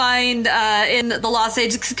that you find in the Lost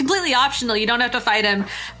Age. It's completely optional. You don't have to fight him.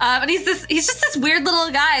 But he's just this weird little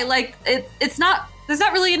guy. Like there's not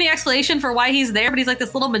really any explanation for why he's there, but he's like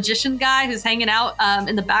this little magician guy who's hanging out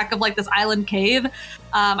in the back of like this island cave.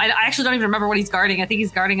 I actually don't even remember what he's guarding. I think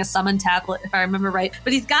he's guarding a summon tablet, if I remember right.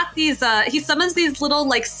 But he's got these, he summons these little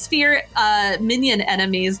like sphere minion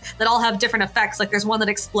enemies that all have different effects. Like there's one that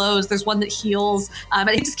explodes, there's one that heals, and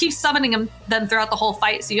he just keeps summoning them throughout the whole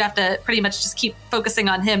fight. So you have to pretty much just keep focusing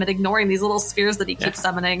on him and ignoring these little spheres that he keeps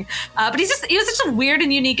summoning. But he was such a weird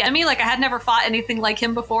and unique enemy. Like I had never fought anything like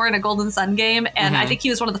him before in a Golden Sun game. And I think he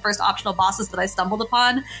was one of the first optional bosses that I stumbled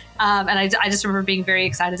upon. And I just remember being very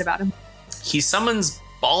excited about him. He summons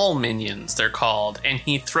ball minions, they're called, and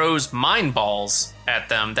he throws mind balls at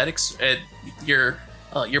them that at your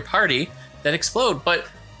party that explode. But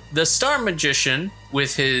the Star Magician,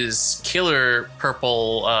 with his killer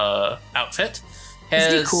purple outfit,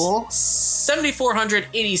 has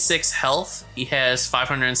 7,486 health. He has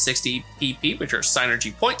 560 PP, which are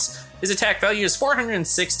synergy points. His attack value is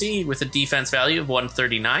 460 with a defense value of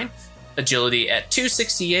 139, agility at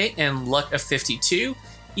 268, and luck of 52.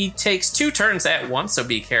 He takes 2 turns at once, so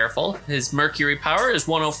be careful. His Mercury power is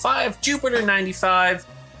 105, Jupiter 95,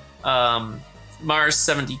 Mars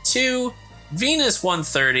 72, Venus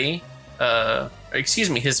 130.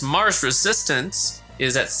 His Mars resistance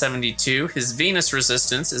is at 72. His Venus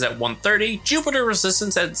resistance is at 130. Jupiter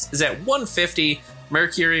resistance is at 150.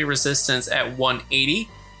 Mercury resistance at 180.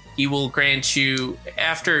 He will grant you,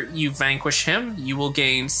 after you vanquish him, you will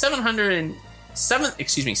gain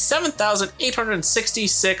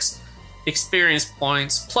 7,866 experience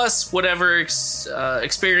points, plus whatever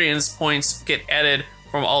experience points get added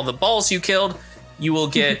from all the balls you killed. You will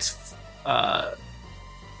get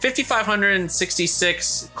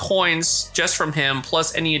 5,566 coins just from him,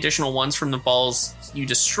 plus any additional ones from the balls you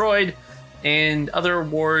destroyed. And other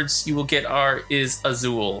rewards you will get is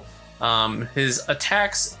Azul. His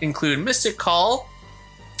attacks include Mystic Call,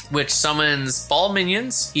 which summons ball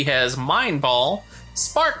minions. He has Mind Ball,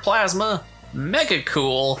 Spark Plasma, Mega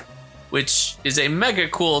Cool, which is a mega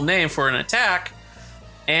cool name for an attack,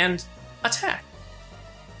 and Attack.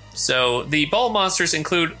 So the ball monsters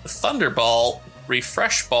include Thunder Ball,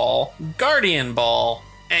 Refresh Ball, Guardian Ball,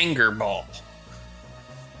 Anger Ball.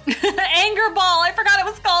 Anger Ball. I forgot it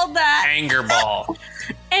was called that. Anger Ball.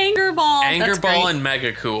 Anger Ball. Anger Ball and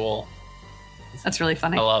Mega Cool. That's really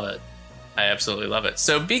funny. I love it. I absolutely love it.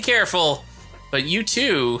 So be careful, but you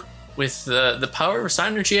too, with the power of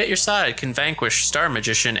Psynergy at your side, can vanquish Star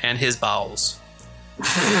Magician and his bowels.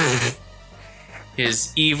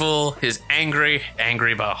 His evil, his angry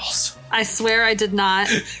bowels. I swear I did not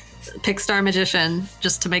pick Star Magician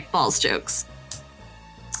just to make balls jokes.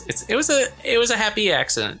 It was a happy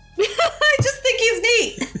accident. I just think he's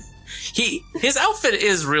neat. His outfit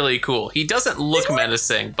is really cool. He doesn't look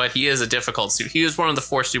menacing, but he is a difficult suit. He was one of the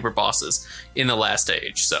 4 super bosses in the last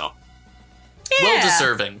age, so well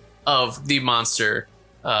deserving of the monster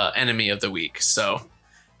enemy of the week. So,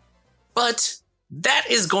 but that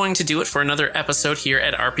is going to do it for another episode here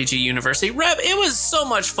at RPG University. Reb, it was so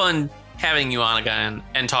much fun having you on again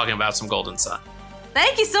and talking about some Golden Sun.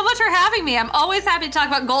 Thank you so much for having me. I'm always happy to talk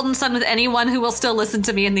about Golden Sun with anyone who will still listen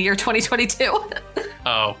to me in the year 2022.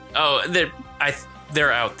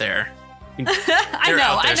 They're out there. I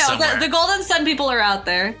know. The Golden Sun people are out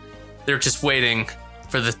there. They're just waiting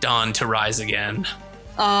for the dawn to rise again.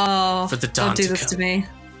 Oh, for the dawn don't do this to me.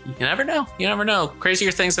 You never know.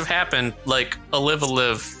 Crazier things have happened, like a Live a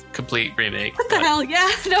Live complete remake. What the hell? Yeah,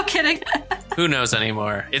 no kidding. Who knows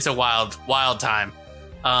anymore? It's a wild time.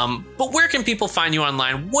 But where can people find you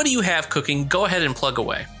online? What do you have cooking? Go ahead and plug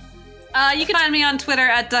away. You can find me on Twitter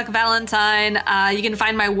at Duck Valentine. You can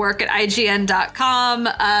find my work at IGN.com.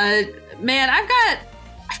 Man, I've got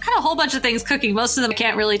a whole bunch of things cooking. Most of them I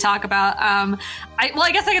can't really talk about.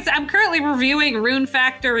 I guess I could say I'm currently reviewing Rune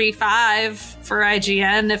Factory 5 for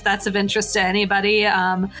IGN, if that's of interest to anybody.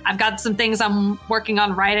 I've got some things I'm working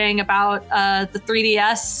on writing about the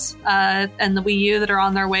 3DS and the Wii U that are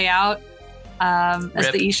on their way out.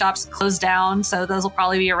 As the eShops close down, so those will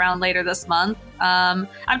probably be around later this month. I'm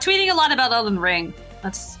tweeting a lot about Elden Ring.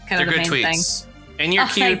 That's kind of the main tweets. Thing.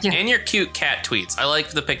 And your cute cat tweets. I like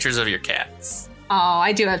the pictures of your cats. Oh,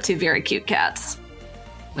 I do have 2 very cute cats.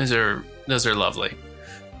 Those are lovely.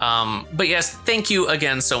 But yes, thank you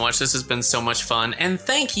again so much. This has been so much fun. And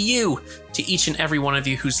thank you to each and every one of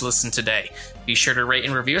you who's listened today. Be sure to rate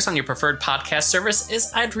and review us on your preferred podcast service,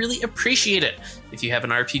 as I'd really appreciate it. If you have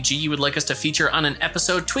an RPG you would like us to feature on an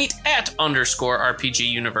episode, tweet at _RPG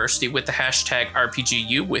University with the hashtag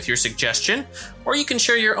RPGU with your suggestion, or you can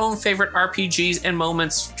share your own favorite RPGs and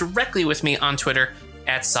moments directly with me on Twitter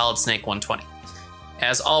at SolidSnake120.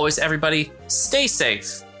 As always, everybody, stay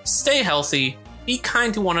safe, stay healthy, be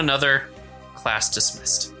kind to one another. Class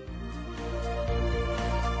dismissed.